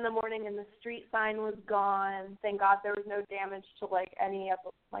woke up in the morning and the street sign was gone. Thank God there was no damage to like any of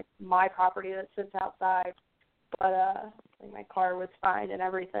like my property that sits outside, but like my car was fine and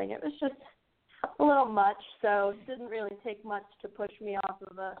everything. It was just a little much, so it didn't really take much to push me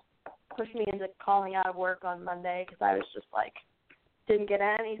into calling out of work on Monday, because I was just like, didn't get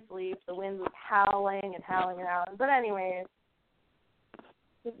any sleep. The wind was howling and howling and howling. But anyways,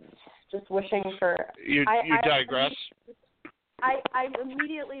 just wishing for... You digress. I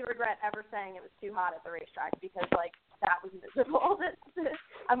immediately regret ever saying it was too hot at the racetrack, because, like, that was miserable.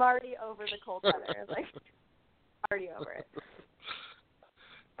 I'm already over the cold weather. Like, already over it.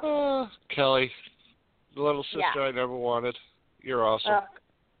 Kelly, the little sister I never wanted. You're awesome.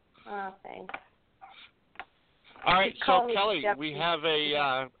 Oh, thanks. All right, so Kelly, we have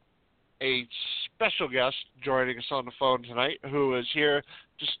a special guest joining us on the phone tonight who is here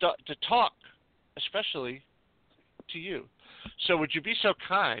to talk, especially to you. So would you be so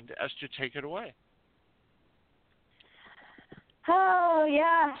kind as to take it away? Oh,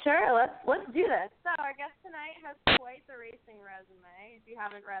 yeah, sure. Let's do this. So our guest tonight has quite the racing resume, if you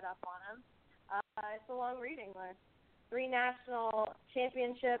haven't read up on him. It's a long reading list. 3 national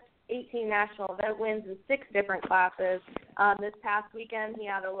championships, 18 national event wins in 6 different classes. This past weekend, he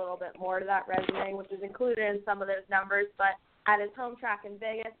had a little bit more to that resume, which is included in some of those numbers. But at his home track in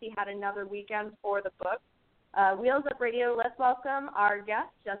Vegas, he had another weekend for the book. Wheels Up Radio, let's welcome our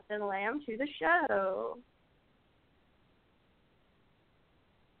guest, Justin Lamb, to the show.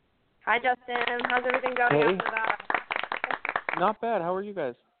 Hi, Justin. How's everything going after that? Not bad. How are you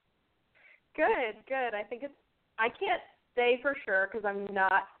guys? Good. I can't say for sure because I'm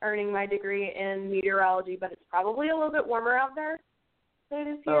not earning my degree in meteorology, but it's probably a little bit warmer out there than it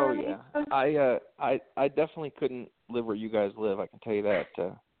is here. Oh, yeah. I definitely couldn't live where you guys live, I can tell you that.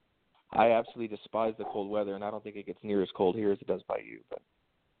 I absolutely despise the cold weather, and I don't think it gets near as cold here as it does by you. But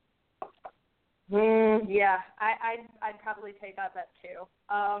yeah, I'd probably take that bet too.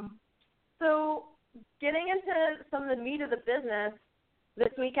 So getting into some of the meat of the business,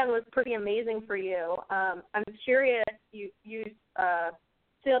 this weekend was pretty amazing for you. I'm curious, you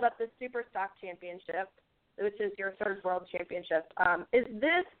sealed up the Super Stock Championship, which is your third world championship. Is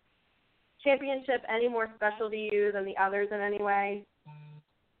this championship any more special to you than the others in any way?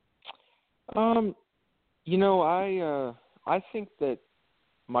 I think that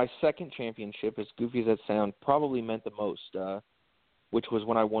my second championship, as goofy as that sounds, probably meant the most, which was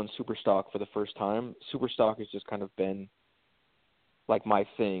when I won Super Stock for the first time. Super Stock has just kind of been like my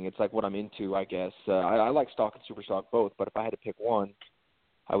thing. It's like what I'm into, I guess. I like stock and Super Stock both, but if I had to pick one,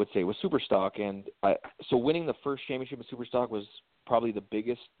 I would say it was Super Stock. And so winning the first championship in Super Stock was probably the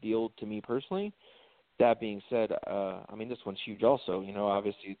biggest deal to me personally. That being said, this one's huge also.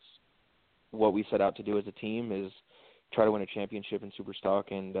 Obviously it's what we set out to do as a team is try to win a championship in Super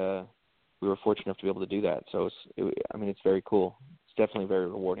Stock, and we were fortunate enough to be able to do that. So it's very cool. It's definitely very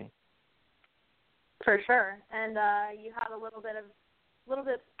rewarding. For sure. And you had a little bit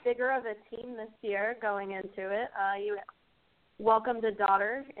bigger of a team this year going into it. You welcomed a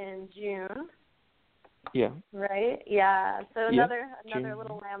daughter in June. Yeah. Right? Yeah. So another June.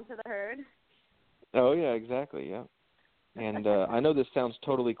 little lamb to the herd. Oh, yeah, exactly, yeah. And I know this sounds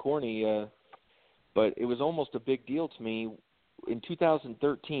totally corny, but it was almost a big deal to me. In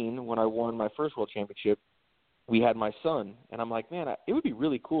 2013, when I won my first world championship, we had my son. And I'm like, man, it would be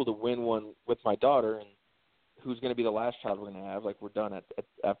really cool to win one with my daughter, and who's going to be the last child we're going to have. Like, we're done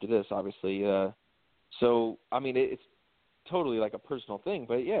after this, obviously. It's totally like a personal thing.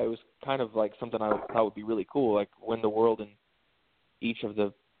 But, yeah, it was kind of like something I thought would be really cool, like win the world and each of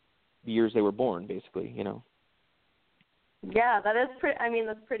the years they were born, basically, you know. Yeah, that is pretty. I mean,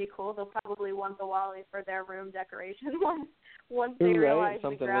 that's pretty cool. They'll probably want the Wally for their room decoration once they realize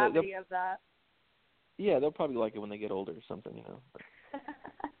the gravity of that. Yeah, they'll probably like it when they get older or something, you know.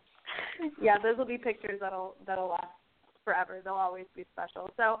 Yeah, those will be pictures that'll last forever. They'll always be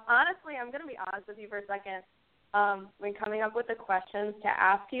special. So honestly, I'm going to be honest with you for a second. When coming up with the questions to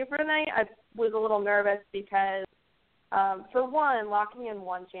ask you for tonight, I was a little nervous because, for one, locking in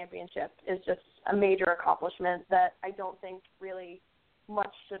one championship is just a major accomplishment that I don't think really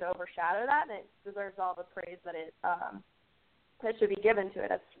much should overshadow that, and it deserves all the praise that it that should be given to it.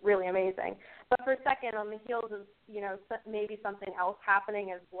 It's really amazing. But for a second, on the heels of, you know, maybe something else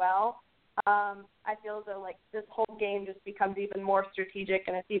happening as well, I feel as though, like, this whole game just becomes even more strategic,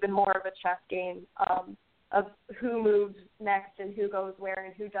 and it's even more of a chess game of who moves next and who goes where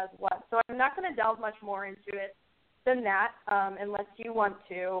and who does what. So I'm not going to delve much more into it than that, unless you want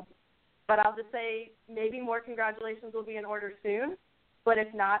to. But I'll just say maybe more congratulations will be in order soon. But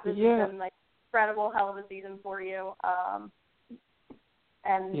if not, this has been, like, incredible hell of a season for you.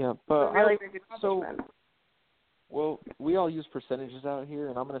 And but really good accomplishment. Well, we all use percentages out here,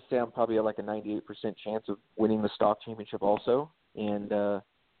 and I'm going to say I'm probably at like a 98% chance of winning the stock championship also. And the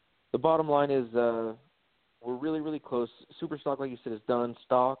bottom line is we're really, really close. Super stock, like you said, is done.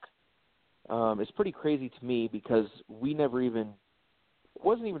 Stock, it's pretty crazy to me because we never even – it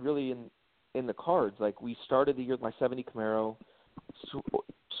wasn't even really in the cards. Like, we started the year with my 70 Camaro,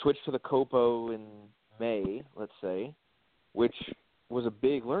 switched to the Copo in May, let's say, which was a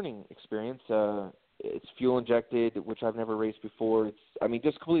big learning experience. It's fuel injected, which I've never raced before. It's,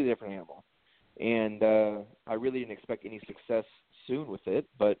 just completely different animal. And I really didn't expect any success soon with it,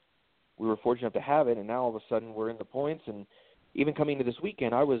 but we were fortunate enough to have it, and now all of a sudden we're in the points. And even coming into this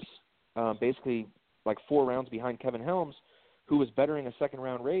weekend, I was basically like 4 rounds behind Kevin Helms, who was bettering a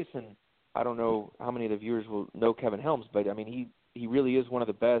second-round race. And I don't know how many of the viewers will know Kevin Helms, but, he really is one of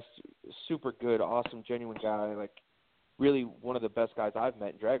the best, super good, awesome, genuine guy, like really one of the best guys I've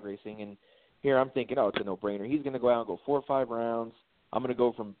met in drag racing. And here I'm thinking, it's a no-brainer. He's going to go out and go 4 or 5 rounds. I'm going to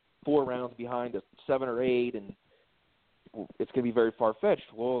go from 4 rounds behind to 7 or 8, and it's going to be very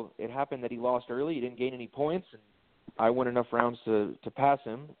far-fetched. Well, it happened that he lost early. He didn't gain any points, and I won enough rounds to pass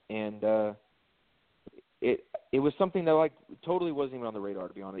him. And it was something that, like, totally wasn't even on the radar,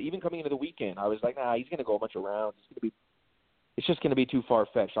 to be honest. Even coming into the weekend, I was like, he's going to go a bunch of rounds. It's just going to be too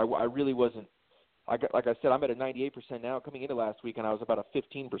far-fetched. I really wasn't. Like I said, I'm at a 98% now. Coming into last week, and I was about a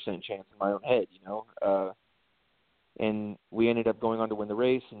 15% chance in my own head, and we ended up going on to win the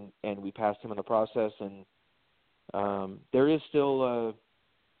race, and we passed him in the process. And there is still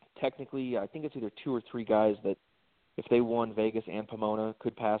technically, I think it's either 2 or 3 guys that, if they won Vegas and Pomona,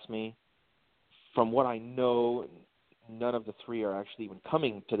 could pass me. From what I know, none of the 3 are actually even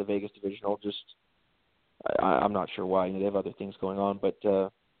coming to the Vegas divisional. Just I'm not sure why. They have other things going on, but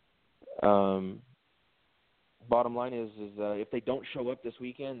bottom line is if they don't show up this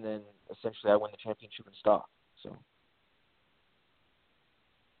weekend, then essentially I win the championship in stock. So.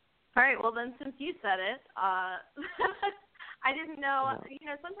 All right. Well, then, since you said it, I didn't know.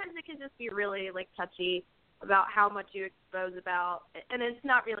 Sometimes it can just be really touchy about how much you expose about, and it's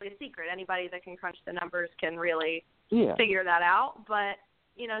not really a secret. Anybody that can crunch the numbers can really figure that out. But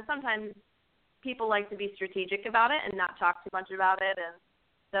sometimes people like to be strategic about it and not talk too much about it, and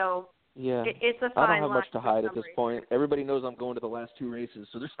so. Yeah, it's a fine I don't have line much to hide at this point. Everybody knows I'm going to the last 2 races,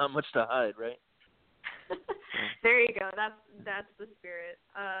 so there's not much to hide, right? There you go. That's the spirit.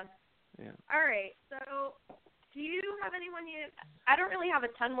 All right. So, do you have anyone I don't really have a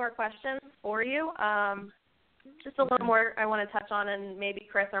ton more questions for you. Just a little more I want to touch on, and maybe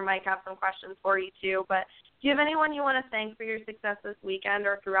Chris or Mike have some questions for you too. But do you have anyone you want to thank for your success this weekend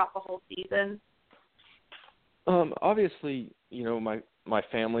or throughout the whole season? Obviously, my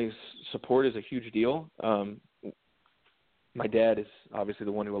family's support is a huge deal. My dad is obviously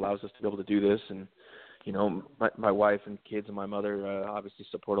the one who allows us to be able to do this, and my wife and kids and my mother obviously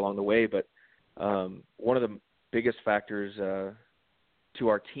support along the way. But one of the biggest factors to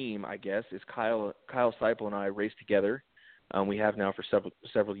our team, I guess, is Kyle Seipel and I race together. We have now for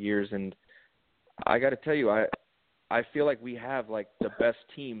several years, and I got to tell you, I feel like we have the best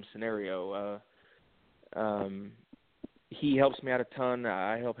team scenario. He helps me out a ton.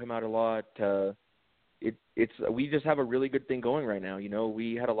 I help him out a lot. We just have a really good thing going right now.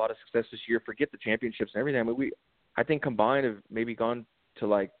 We had a lot of success this year. Forget the championships and everything. I think combined have maybe gone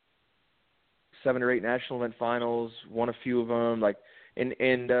to 7 or 8 national event finals. Won a few of them.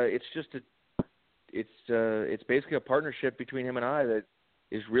 It's just it's basically a partnership between him and I that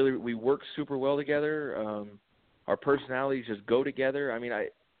is really, we work super well together. our personalities just go together. I mean,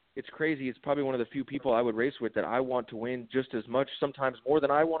 it's crazy. It's probably one of the few people I would race with that I want to win just as much, sometimes more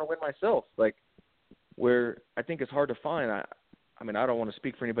than I want to win myself. Like, where I think it's hard to find. I mean, I don't want to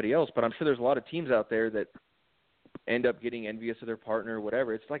speak for anybody else, but I'm sure there's a lot of teams out there that end up getting envious of their partner or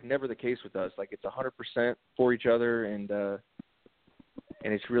whatever. It's like never the case with us. Like, it's 100% for each other, and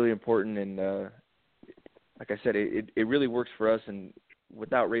it's really important. And like I said, it really works for us. And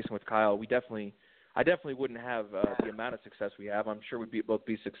without racing with Kyle, I definitely wouldn't have the amount of success we have. I'm sure we'd both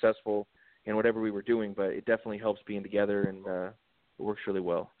be successful in whatever we were doing, but it definitely helps being together, and it works really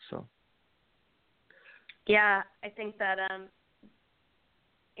well. So. Yeah, I think that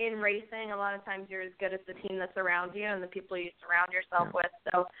in racing, a lot of times you're as good as the team that's around you and the people you surround yourself with.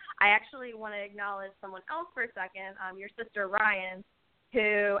 So I actually want to acknowledge someone else for a second, your sister Ryan,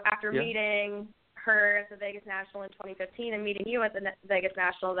 who after meeting her at the Vegas National in 2015 and meeting you at the Vegas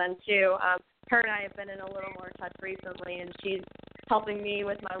National then too, her and I have been in a little more touch recently, and she's helping me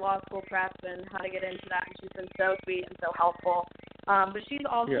with my law school prep and how to get into that, and she's been so sweet and so helpful. But she's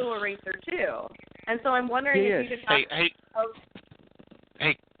also a racer too, and so I'm wondering if you could talk.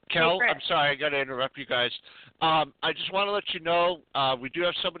 Hey, Kel, I'm sorry, I got to interrupt you guys. I just want to let you know we do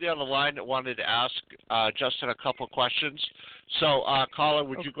have somebody on the line that wanted to ask Justin a couple questions. So, caller,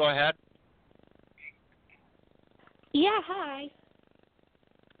 would you go ahead? Yeah, hi.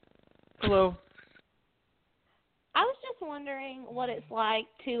 Hello. I was just wondering what it's like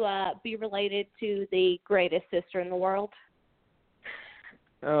to be related to the greatest sister in the world.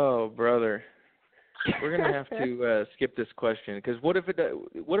 Oh, brother. We're gonna have to skip this question, because what if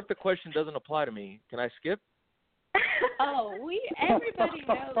the question doesn't apply to me? Can I skip? Oh, everybody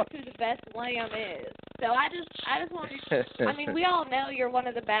knows who the best lamb is. So I just wanted. I mean, we all know you're one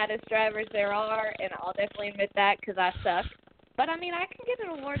of the baddest drivers there are, and I'll definitely admit that because I suck. But I mean, I can get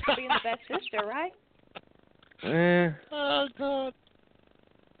an award for being the best sister, right? Oh God.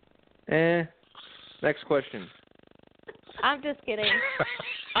 Next question. I'm just kidding.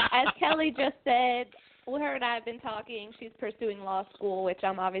 As Kelly just said, her and I have been talking. She's pursuing law school, which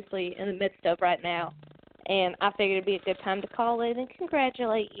I'm obviously in the midst of right now. And I figured it'd be a good time to call in and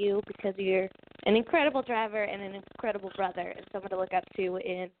congratulate you because you're an incredible driver and an incredible brother and someone to look up to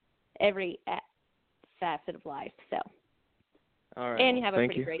in every facet of life. So, all right. And you have a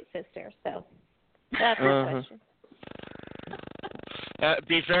pretty great sister. So that's my question.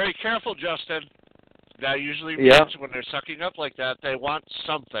 Be very careful, Justin. That usually means when they're sucking up like that, they want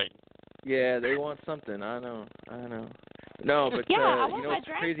something. Yeah, they want something. I know. No, but you know it's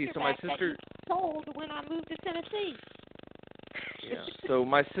crazy. So my sister sold when I moved to Tennessee. Yeah. So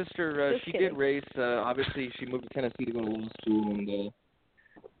my sister, she did race. Obviously, she moved to Tennessee to go to law school,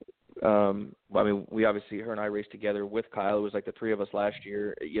 and I mean, we obviously, her and I raced together with Kyle. It was like the three of us last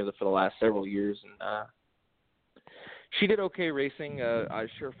year, for the last several years, and she did okay racing. I'm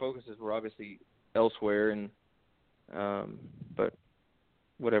sure focuses were obviously elsewhere, and but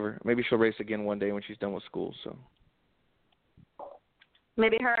whatever. Maybe she'll race again one day when she's done with school. So.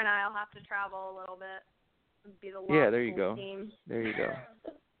 Maybe her and I will have to travel a little bit. Be the there you go. Team. There you go.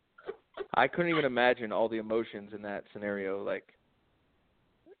 I couldn't even imagine all the emotions in that scenario. Like,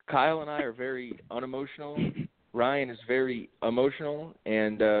 Kyle and I are very unemotional. Ryan is very emotional,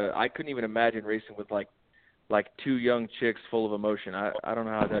 and I couldn't even imagine racing with like two young chicks full of emotion. I don't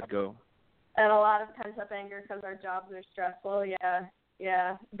know how that'd go. And a lot of pent-up anger because our jobs are stressful.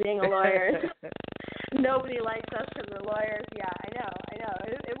 Yeah. Being a lawyer. Nobody likes us because we're lawyers. Yeah, I know.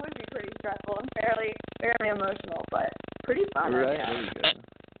 It would be pretty stressful and fairly emotional, but pretty fun. Right. There you go.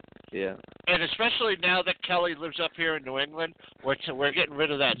 Yeah. And especially now that Kelly lives up here in New England, we're getting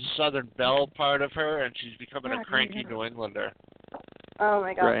rid of that Southern Belle part of her, and she's becoming a cranky New Englander. Oh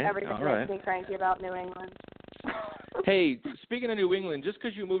my God! Right. Everything makes me cranky about New England. Hey, speaking of New England, just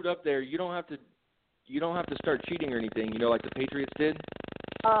because you moved up there, you don't have to start cheating or anything. Like the Patriots did.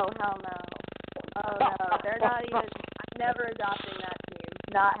 Oh hell no! Oh no, they're not even. I'm never adopting that team.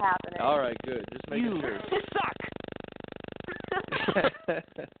 Not happening. All right, good. Just making sure. You suck.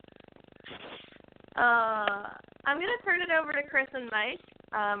 I'm going to turn it over to Chris and Mike.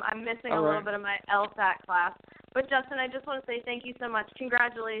 I'm missing a little bit of my LSAT class. But, Justin, I just want to say thank you so much.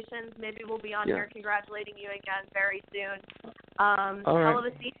 Congratulations. Maybe we'll be on here congratulating you again very soon. Hell of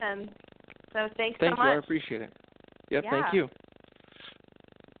a season. So thanks so much. Thank you. I appreciate it. Yep, thank you.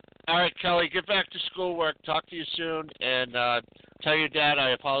 All right, Kelly, get back to schoolwork. Talk to you soon. And tell your dad I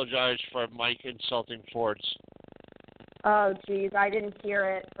apologize for Mike insulting Fords. Oh, geez, I didn't hear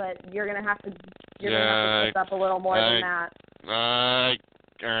it, but you're gonna have to pick up a little more than that. I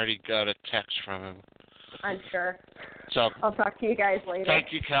already got a text from him. I'm sure. So I'll talk to you guys later.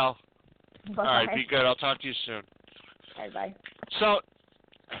 Thank you, Cal. All right, be good. I'll talk to you soon. All right, bye. So,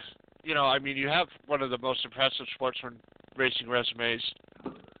 you know, I mean, you have one of the most impressive sportsman racing resumes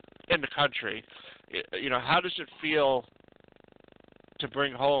in the country. You know, how does it feel to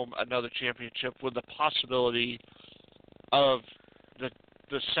bring home another championship with the possibility of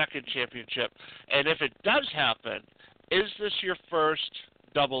the second championship? And if it does happen, is this your first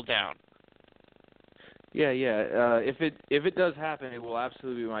double down? Yeah. If it does happen, it will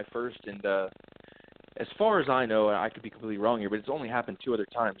absolutely be my first. And as far as I know, I could be completely wrong here, but it's only happened 2 other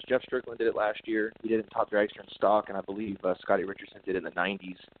times. Jeff Strickland did it last year. He did it in Top Dragster and Stock, and I believe Scotty Richardson did it in the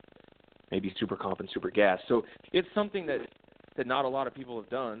 90s, maybe Super Comp and Super Gas. So it's something that not a lot of people have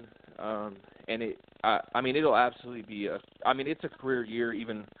done. And I mean, it'll absolutely be it's a career year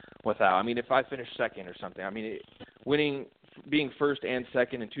even without. I mean, if I finish second or something, I mean, being first and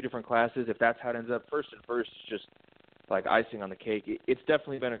second in 2 different classes, if that's how it ends up, first and first is just like icing on the cake. It's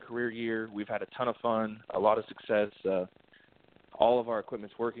definitely been a career year. We've had a ton of fun, a lot of success. All of our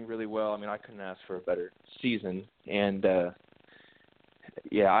equipment's working really well. I mean, I couldn't ask for a better season. And,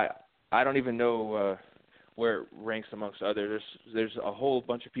 I don't even know where it ranks amongst others. There's a whole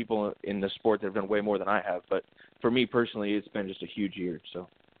bunch of people in the sport that have done way more than I have. But for me personally, it's been just a huge year. So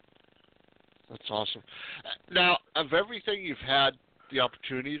that's awesome. Now, of everything you've had the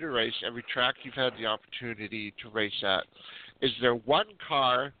opportunity to race, every track you've had the opportunity to race at, is there one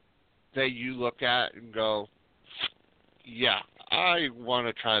car that you look at and go, yeah, I want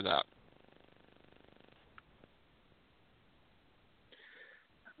to try that?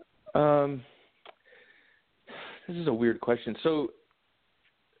 This is a weird question. So,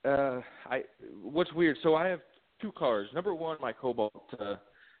 what's weird? So I have 2 cars. Number one, my Cobalt.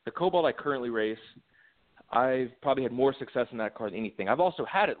 The Cobalt I currently race, I've probably had more success in that car than anything. I've also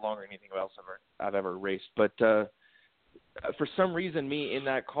had it longer than anything else I've ever raced. But for some reason, me in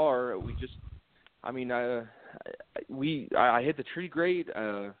that car, I hit the tree great.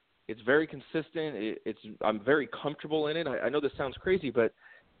 It's very consistent. I'm very comfortable in it. I know this sounds crazy, but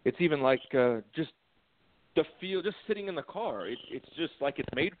it's even like just the feel, just sitting in the car. It's just like it's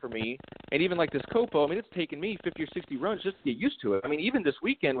made for me. And even like this Copo, I mean, it's taken me 50 or 60 runs just to get used to it. I mean, even this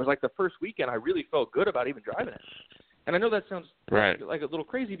weekend was like the first weekend I really felt good about even driving it. And I know that sounds like a little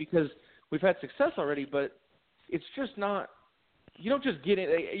crazy because we've had success already, but it's just not, you don't just get in.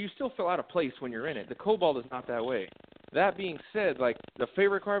 You still feel out of place when you're in it. The Cobalt is not that way. That being said, like the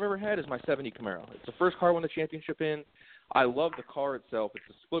favorite car I've ever had is my 70 Camaro. It's the first car I won the championship in. I love the car itself. It's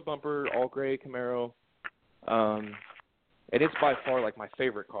a split bumper, all gray Camaro. And it's by far like my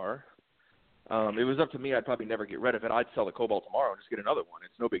favorite car. It was up to me, I'd probably never get rid of it. I'd sell the Cobalt tomorrow and just get another one.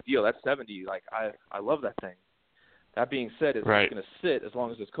 It's no big deal. That's 70. Like I love that thing. That being said, it's going to sit as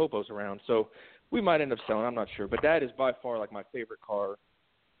long as this Copo's around. So we might end up selling. I'm not sure, but that is by far like my favorite car.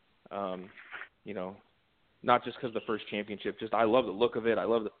 You know, not just because of the first championship. Just I love the look of it. I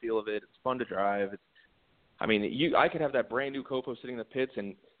love the feel of it. It's fun to drive. I could have that brand new Copo sitting in the pits,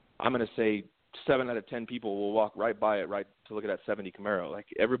 and I'm going to say 7 out of 10 people will walk right by it right to look at that 70 Camaro. Like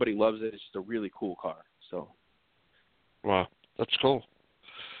everybody loves it. It's just a really cool car. So, wow, that's cool.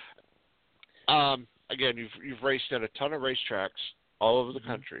 Again, you've raced at a ton of racetracks all over the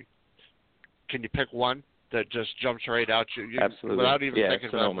country. Can you pick one that just jumps right out you Absolutely. Without even thinking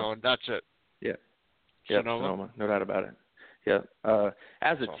Sonoma. about going? That's it. Yeah. Sonoma, no doubt about it. Yeah.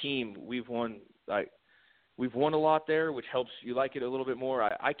 As a team, we've won a lot there, which helps you like it a little bit more.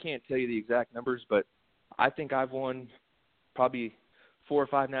 I can't tell you the exact numbers, but I think I've won probably 4 or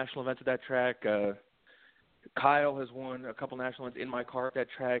 5 national events at that track. Kyle has won a couple national events in my car at that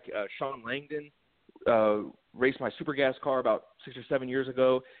track. Sean Langdon raced my Super Gas car about 6 or 7 years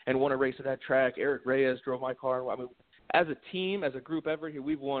ago and won a race at that track. Eric Reyes drove my car. I mean, as a team, as a group effort,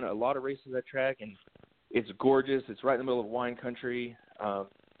 we've won a lot of races at that track, and it's gorgeous. It's right in the middle of wine country.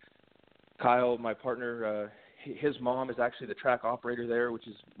 Kyle, my partner, his mom is actually the track operator there, which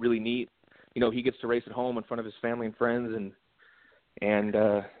is really neat. You know, he gets to race at home in front of his family and friends, and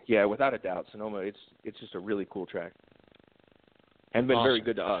without a doubt, Sonoma, it's just a really cool track, and been very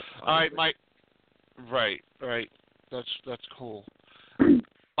good to us. All right, Mike. Right. That's cool.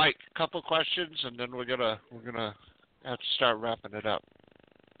 Mike, couple questions, and then we're gonna have to start wrapping it up.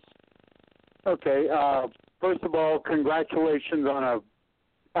 Okay. First of all, congratulations on a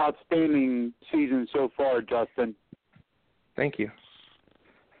outstanding season so far, Justin. Thank you.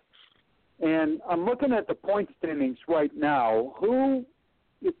 And I'm looking at the point standings right now.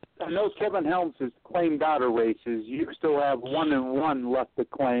 I know Kevin Helms has claimed out of races. You still have 1 and 1 left to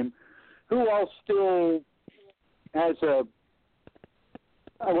claim. Who else still has I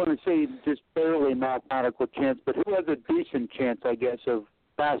want to say just barely mathematical chance, but who has a decent chance, I guess, of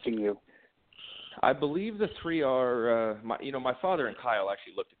passing you? I believe the three are, my father and Kyle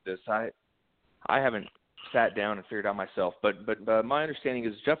actually looked at this. I haven't sat down and figured out myself, but my understanding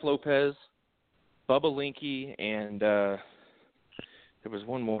is Jeff Lopez, Bubba Linky, and there was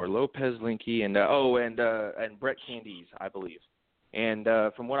one more, Lopez, Linky, and Brett Candies, I believe. And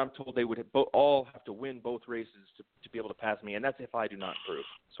from what I'm told, they would all have to win both races to be able to pass me, and that's if I do not improve.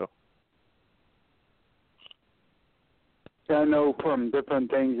 So. I know from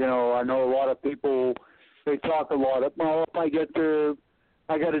different things, I know a lot of people, they talk a lot of, well, if I get there,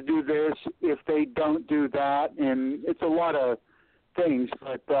 I got to do this, if they don't do that, and it's a lot of things.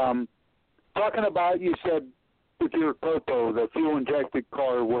 But talking about, you said with your Copo, the fuel-injected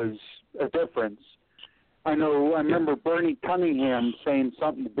car was a difference. I remember Bernie Cunningham saying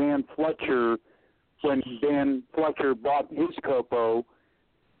something to Dan Fletcher when Dan Fletcher bought his Copo,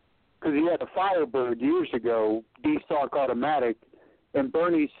 because he had a Firebird years ago, D-Stock automatic, and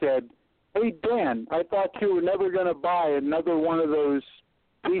Bernie said, "Hey, Dan, I thought you were never going to buy another one of those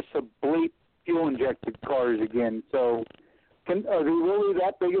piece of bleep fuel-injected cars again." So are they really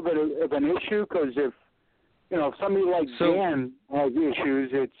that big of an issue? Because if somebody like Dan has issues,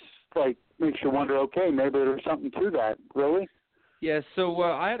 it's like makes you wonder, okay, maybe there's something to that. Really? Yeah, so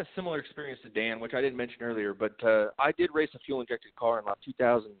I had a similar experience to Dan, which I didn't mention earlier, but I did race a fuel-injected car in about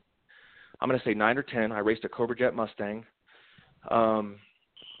 2000. I'm going to say 9 or 10. I raced a Cobra Jet Mustang. I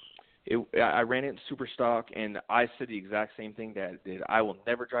ran it in super stock, and I said the exact same thing Dad did. I will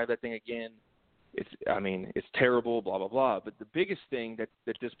never drive that thing again. It's terrible, blah, blah, blah. But the biggest thing that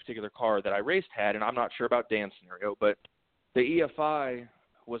this particular car that I raced had, and I'm not sure about Dan's scenario, but the EFI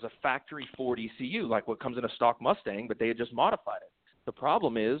was a factory Ford ECU, like what comes in a stock Mustang, but they had just modified it. The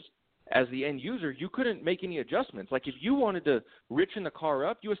problem is, as the end user, you couldn't make any adjustments. Like if you wanted to richen the car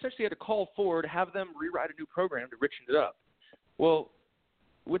up, you essentially had to call Ford, have them rewrite a new program to richen it up. Well,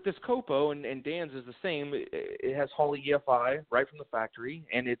 with this Copo, and Dan's is the same, it has Holley EFI right from the factory,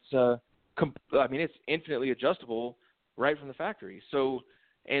 and it's it's infinitely adjustable right from the factory. So,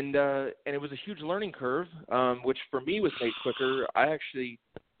 and it was a huge learning curve, which for me was made quicker. I actually,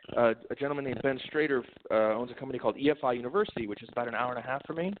 a gentleman named Ben Strader owns a company called EFI University, which is about an hour and a half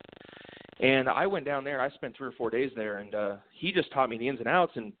from me. And I went down there. I spent 3 or 4 days there, and he just taught me the ins and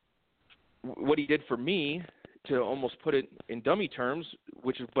outs. And what he did for me, to almost put it in dummy terms,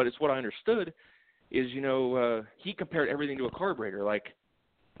 but it's what I understood, is he compared everything to a carburetor. Like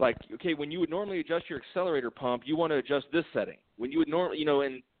okay, when you would normally adjust your accelerator pump, you want to adjust this setting. When you would normally,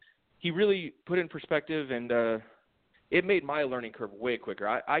 and he really put it in perspective, and it made my learning curve way quicker.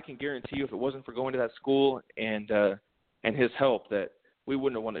 I can guarantee you, if it wasn't for going to that school and his help, that we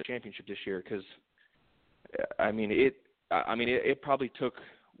wouldn't have won the championship this year. Because it probably took.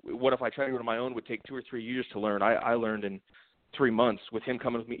 What if I tried to go to my own? Would take 2 or 3 years to learn. I learned in 3 months with him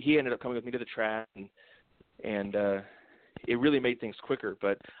coming with me. He ended up coming with me to the track, and it really made things quicker.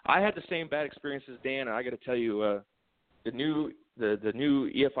 But I had the same bad experience as Dan, and I got to tell you, the new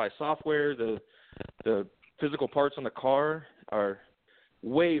EFI software, the physical parts on the car are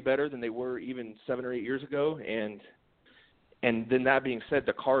way better than they were even 7 or 8 years ago. And then that being said,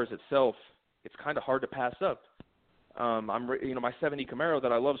 the cars itself, it's kind of hard to pass up. My 70 Camaro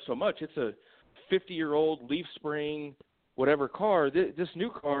that I love so much, it's a 50-year-old leaf spring, whatever car. This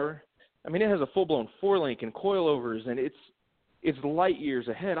new car, it has a full-blown 4-link and coilovers, and it's light years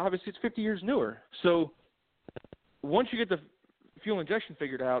ahead. Obviously, it's 50 years newer. So once you get the fuel injection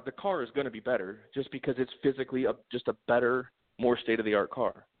figured out, the car is going to be better just because it's physically just a better, more state-of-the-art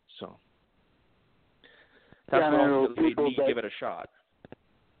car. So that's what made me give it a shot.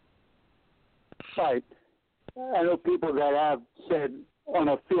 Right. I know people that have said on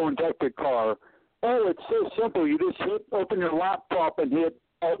a fuel-injected car, oh, it's so simple. You just open your laptop and hit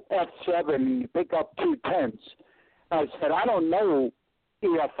F7 and you pick up 2/10. I said, I don't know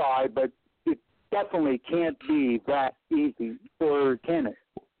EFI, but it definitely can't be that easy, or can it?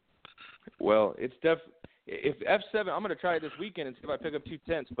 Well, it's if F7, I'm going to try it this weekend and see if I pick up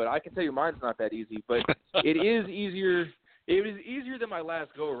 2/10, but I can tell you mine's not that easy. But it is easier. It was easier than my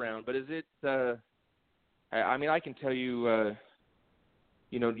last go-around, but is it I can tell you,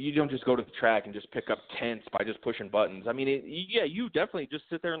 you don't just go to the track and just pick up tenths by just pushing buttons. You definitely just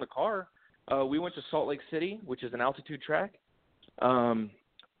sit there in the car. We went to Salt Lake City, which is an altitude track,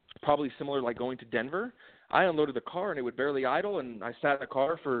 probably similar like going to Denver. I unloaded the car, and it would barely idle, and I sat in the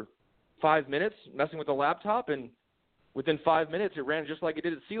car for 5 minutes messing with the laptop, and within 5 minutes it ran just like it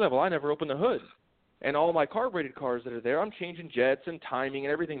did at sea level. I never opened the hood. And all my carbureted cars that are there, I'm changing jets and timing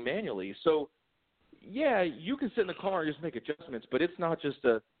and everything manually. So, yeah, you can sit in the car and just make adjustments, but it's not just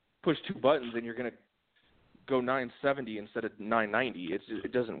to push 2 buttons and you're going to go 970 instead of 990.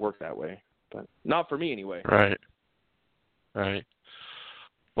 It doesn't work that way. but not for me anyway. Right.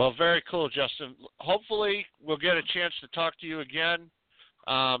 Well, very cool, Justin. Hopefully we'll get a chance to talk to you again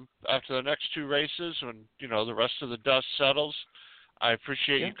after the next 2 races when, the rest of the dust settles. I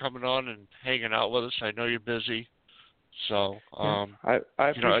appreciate you coming on and hanging out with us. I know you're busy. So, I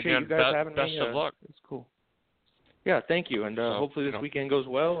appreciate you guys having me. Best of luck. It's cool. Yeah, thank you. And hopefully this weekend goes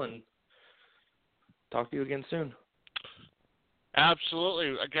well, and talk to you again soon.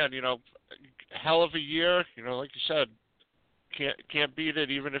 Absolutely. Again, hell of a year. Like you said, can't beat it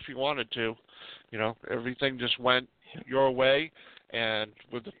even if you wanted to. Everything just went your way, and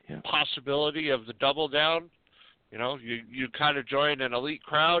with the possibility of the double down, you kind of join an elite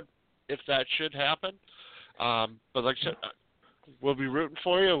crowd if that should happen. But like I said, we'll be rooting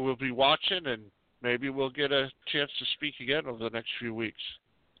for you. We'll be watching, and maybe we'll get a chance to speak again over the next few weeks.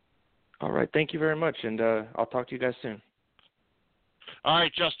 All right. Thank you very much, and I'll talk to you guys soon. All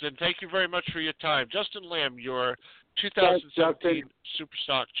right, Justin. Thank you very much for your time. Justin Lamb, your 2017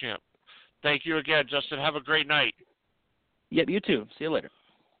 Superstock champ. Thank you again, Justin. Have a great night. Yep, you too. See you later.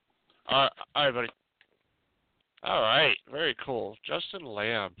 All right, buddy. All right. Very cool. Justin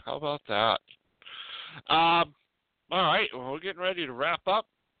Lamb. How about that? All right. Well, we're getting ready to wrap up.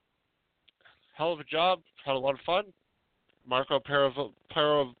 Hell of a job. Had a lot of fun. Marco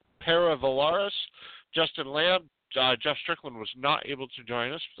Paravolaris, Justin Lamb. Jeff Strickland was not able to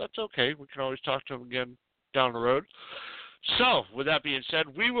join us. But that's okay. We can always talk to him again down the road. So, with that being said,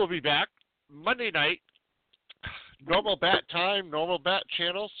 we will be back Monday night. Normal bat time, normal bat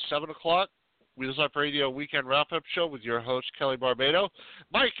channel, 7 o'clock. Wheels Up Radio Weekend Wrap-Up Show with your host, Kelly Barbado.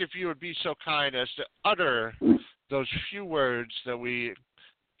 Mike, if you would be so kind as to utter those few words that we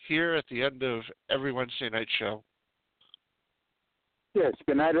hear at the end of every Wednesday night show. Yes,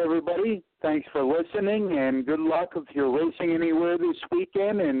 good night, everybody. Thanks for listening, and good luck if you're racing anywhere this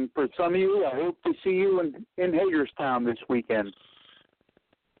weekend. And for some of you, I hope to see you in Hagerstown this weekend.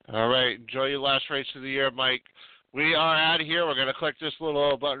 All right. Enjoy your last race of the year, Mike. We are out of here. We're going to click this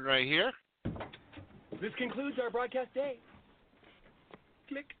little button right here. This concludes our broadcast day.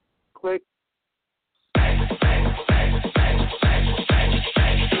 Click. Click.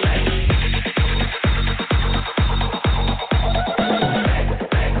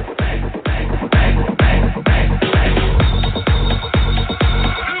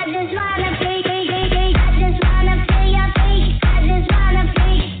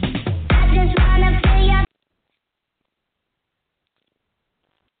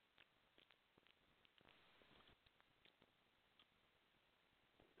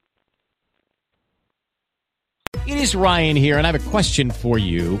 It is Ryan here, and I have a question for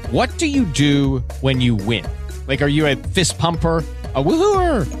you. What do you do when you win? Like, are you a fist pumper, a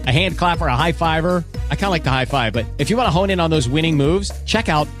woohooer, a hand clapper, a high fiver? I kind of like the high five, but if you want to hone in on those winning moves, check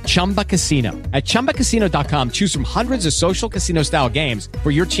out Chumba Casino. At ChumbaCasino.com, choose from hundreds of social casino-style games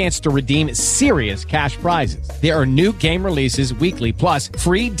for your chance to redeem serious cash prizes. There are new game releases weekly, plus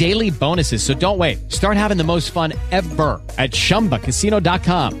free daily bonuses, so don't wait. Start having the most fun ever at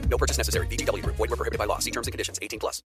ChumbaCasino.com. No purchase necessary. VGW Group. Void where prohibited by law. See terms and conditions. 18+.